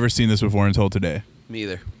 Yeah, I've never seen this before until today. Me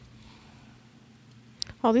either.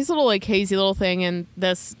 All these little like hazy little thing and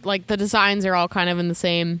this like the designs are all kind of in the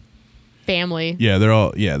same family. Yeah, they're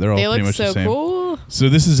all They pretty look much the so same. cool. So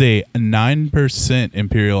this is a 9%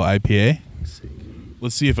 Imperial IPA.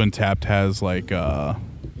 Let's see if Untapped has like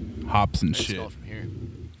hops and shit. From here.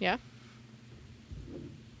 Yeah.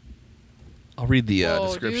 I'll read the Whoa,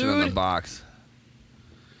 description on the dude. box.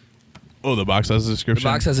 Oh, the box has a The description.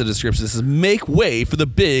 box has a description. It says, "Make way for the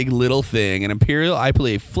big little thing." An Imperial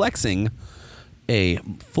IPA flexing a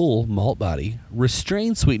full malt body,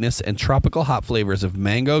 restrained sweetness, and tropical hop flavors of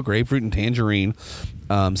mango, grapefruit, and tangerine.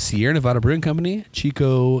 Sierra Nevada Brewing Company,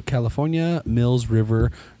 Chico, California, Mills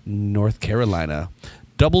River, North Carolina.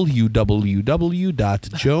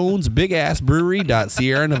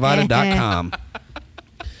 www.jonesbigassbrewery.sierranevada.com.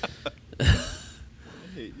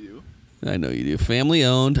 I know you do. Family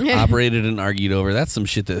owned, operated, and argued over. That's some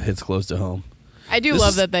shit that hits close to home. I do This love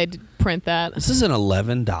is- that they print that. This is an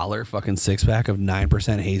 $11 fucking 6-pack of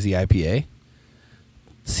 9% hazy IPA.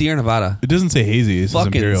 Sierra Nevada. It doesn't say hazy. It says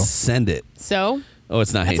Fucking Imperial. send it. So Oh,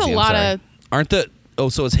 it's not That's hazy. a I'm lot sorry. of- Aren't the... Oh,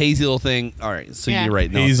 so it's hazy little thing. All right. So Yeah. you're right.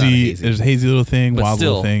 No, it's not a Hazy. hazy. There's a hazy little thing, But wild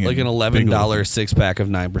still, little thing, like an and $11 big little thing. 6-pack of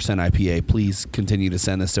 9% IPA. Please continue to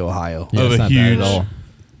send this to Ohio. Yeah, Of it's a not bad huge- at all.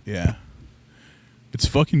 Yeah. It's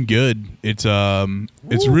fucking good. It's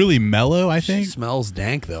really mellow, I think. Smells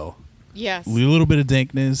dank though. yes. A little bit of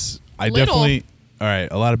dankness. I Little. definitely all right,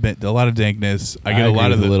 a lot of dankness. I get a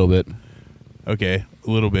lot agree of with the a little bit. Okay, a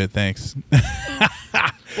little bit, thanks.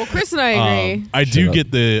 Well, Chris and I agree. I Shut do up. get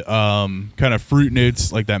the kind of fruit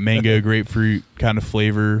notes, like that mango grapefruit kind of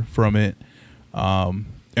flavor from it.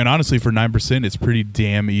 And honestly, for 9%, it's pretty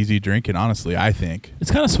damn easy drinking. Honestly, I think.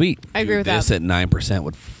 It's kind of sweet. I agree with This that. at 9%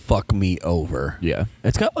 would fuck me over. Yeah.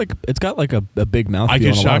 It's got like a big mouthfeel I and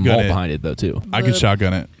can a lot of shotgun malt it. behind it though too. I could But-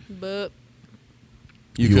 shotgun it. But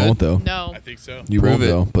You You could? won't though. no. think so. You Prove won't it.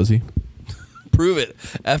 though, pussy. Prove it.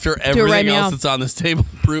 After right everything now. else that's on this table,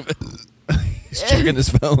 prove it. He's checking his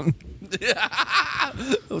phone.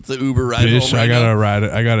 What's the Uber ride Bitch, home right I gotta now? ride.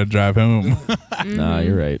 I gotta drive home. Nah,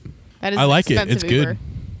 you're right. That is I like it. expensive It's Uber. good.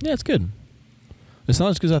 Yeah, it's good. It's not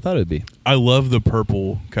as good as I thought it would be. I love the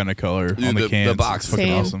purple kind of color Dude, on the the cans. box. It's fucking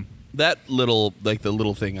Same. awesome. That little, like the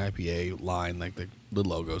little thing IPA line, like the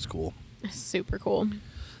logo's cool. Super cool.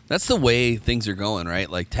 That's the way things are going, right?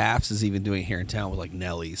 Like Taft's is even doing it here in town with like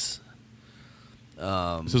Nelly's.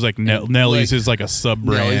 So it's like and, Nelly's like, is like a sub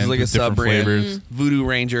brand. Nelly's is like a with different sub brand. flavors. Voodoo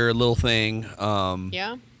Ranger, little thing.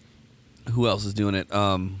 Yeah. Who else is doing it?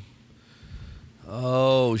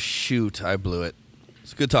 Oh shoot, I blew it.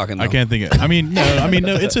 It's good talking. Though. I can't think of. I mean, no.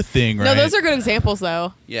 It's a thing, right? No, those are good examples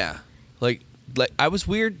though. Yeah, like I was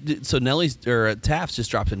weird. So Nelly's or Taft's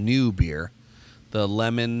just dropped a new beer, the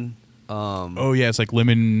lemon. Oh yeah, it's like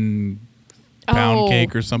lemon pound Oh.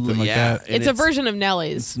 cake or something like Yeah. that. And It's a it's- version of It's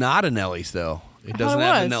Nelly's. not a Nelly's though. It I doesn't thought it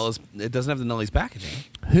have the was. Nelly's. It doesn't have the Nelly's packaging.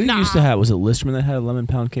 Who Nah. used to have? Was it Listerman that had a lemon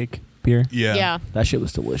pound cake beer? Yeah. Yeah. That shit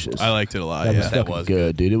was delicious. I liked it a lot. that was Yeah. That fucking was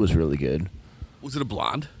good, dude. It was really good. Was it a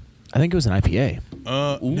blonde? I think it was an IPA.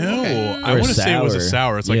 No, okay. I Or a want to say it was a sour.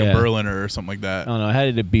 sour. It's like Yeah. a Berliner or something like that. I don't know. I had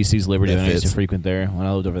it at BC's Liberty, That and I used to fits. frequent there when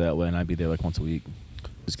I lived over that way, and I'd be there like once a week. It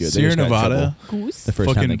was good. They Sierra just got in Nevada. trouble Goose. the first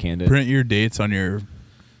time Fucking they canned it. print your dates on your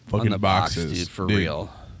fucking On the box, boxes, dude, for real.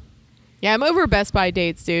 Yeah, I'm over Best Buy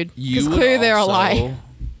dates, dude. Because would clearly they're a also- lie.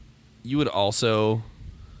 You would also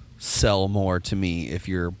sell more to me if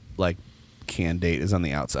your like can date is on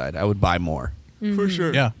the outside. I would buy more. For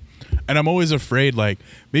sure. Yeah. And I'm always afraid, like,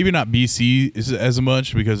 maybe not BC is as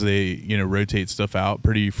much because they, rotate stuff out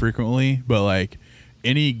pretty frequently, but like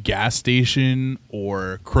any gas station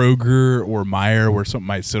or Kroger or Meijer where something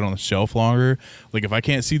might sit on the shelf longer, like if I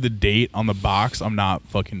can't see the date on the box, I'm not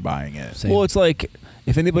fucking buying it. Same. Well, it's like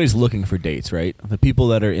if anybody's looking for dates, right? The people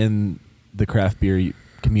that are in the craft beer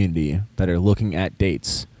community that are looking at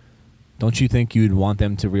dates, don't you think you'd want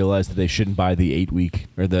them to realize that they shouldn't buy the 8-week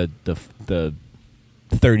or the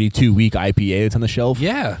 32-week IPA that's on the shelf?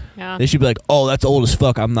 Yeah. Yeah. They should be like, oh, that's old as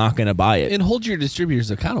fuck. I'm not going to buy it. And hold your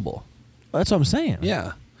distributors accountable. That's what I'm saying.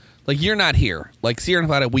 Yeah. Like you're not here. Like Sierra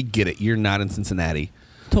Nevada, we get it. You're not in Cincinnati.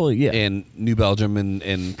 Totally, yeah. And New Belgium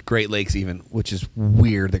and Great Lakes even, which is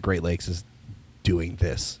weird that Great Lakes is doing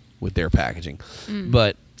this with their packaging.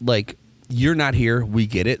 But like, you're not here, we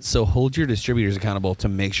get it, so hold your distributors accountable to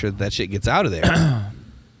make sure that shit gets out of there.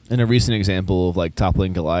 In a recent example of like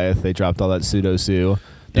Toppling Goliath, they dropped all that pseudo sue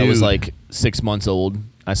that was Dude. like 6 months old.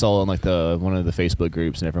 I saw on like one of the Facebook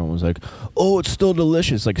groups, and everyone was like, "Oh, it's still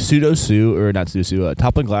delicious." Like pseudo sue or not pseudo sue.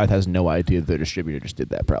 Toppling Goliath has no idea that their distributor just did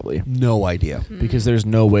that, probably No idea. because there's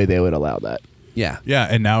no way they would allow that. Yeah. Yeah,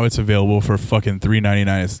 and now it's available for fucking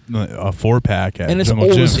 $3.99 a 4-pack at And it's Jungle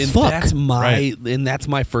old Gym. as And fuck. that's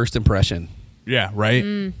my first impression. Yeah, right.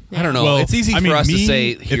 I don't know. Well, it's easy I for mean, us to me,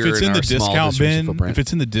 say if here it's in our the small discount distribution bin, footprint. if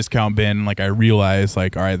it's in the discount bin, like I realize,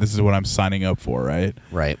 like, all right, this is what I'm signing up for, right?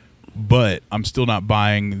 Right. But I'm still not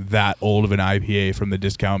buying that old of an IPA from the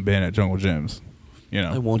discount bin at Jungle Gyms. You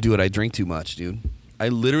I know, won't do it. I drink too much, dude. I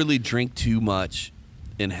literally drink too much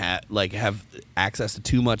and have access to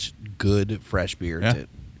too much good fresh beer Yeah. to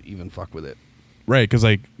even fuck with it. right? Because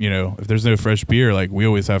like if there's no fresh beer, like we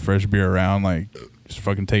always have fresh beer around, like just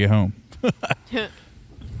fucking take it home.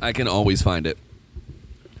 I can always find it.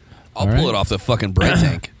 I'll All pull right. it off the fucking Bright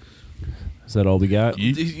tank. Is that all we got?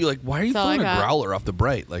 You're like, why are you That's all I throwing a got. growler off the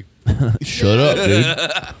Bright? Like, Shut up,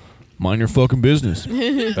 dude. Mind your fucking business.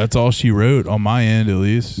 That's all she wrote on my end, at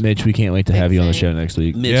least. Mitch, we can't wait to Big have you on the fan. show next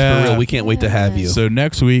week. Mitch, Yeah. for real, we can't wait to have you. So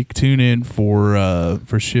next week, tune in for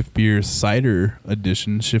Shift Beer's cider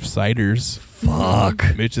edition, Shift Ciders.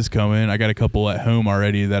 Fuck. Mitch is coming. I got a couple at home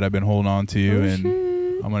already that I've been holding on to, and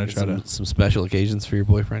I'm gonna try to. Some special occasions for your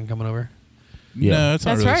boyfriend coming over. Yeah. No, it's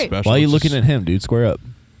not That's really right. special. Why are you It's looking just- at him, dude? Square up.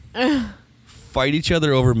 Fight each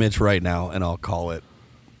other over Mitch right now, and I'll call it.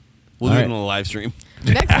 We'll All do right. it on a live stream.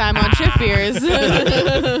 Next time on Shift Beers.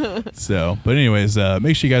 So, but anyways,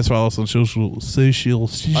 make sure you guys follow us on social.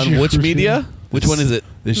 On which media? Which one is it?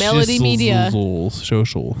 The Melody Media.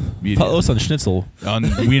 Social media. Follow us on Schnitzel. on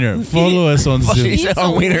Wiener. Follow us on She the. said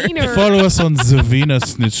on Wiener. Follow us on the Wiener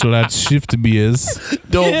Schnitzel at Shift Beers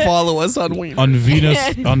Don't follow us on Wiener. on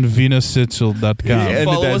wienerschnitzel.com. Yeah.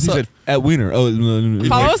 Follow us on- at Wiener. Oh,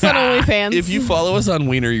 Follow us on OnlyFans. If you follow us on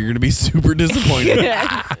Wiener, you're going to be super disappointed.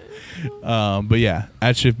 But yeah,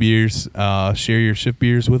 at Shift Beers, share your Shift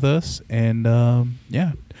Beers with us, and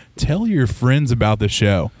yeah, tell your friends about the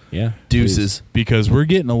show yeah. Deuces. because we're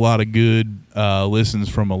getting a lot of good listens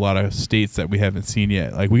from a lot of states that we haven't seen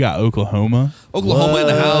yet. Like we got Oklahoma, Oklahoma in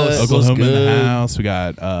the What? house. Let's Oklahoma in the good. house. We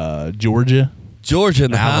got Georgia, Georgia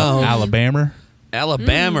in the house. Alabama.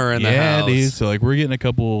 Alabama in the Yeah, house. dude. So like we're getting a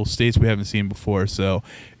couple states we haven't seen before. So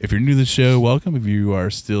if you're new to the show, welcome. If you are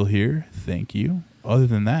still here, thank you. Other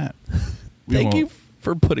than that, we Thank won't- you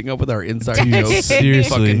for putting up with our inside Dude, jokes and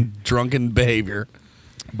seriously. fucking drunken behavior.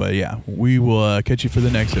 But yeah, we will catch you for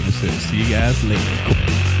the next episode. See you guys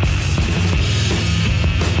later.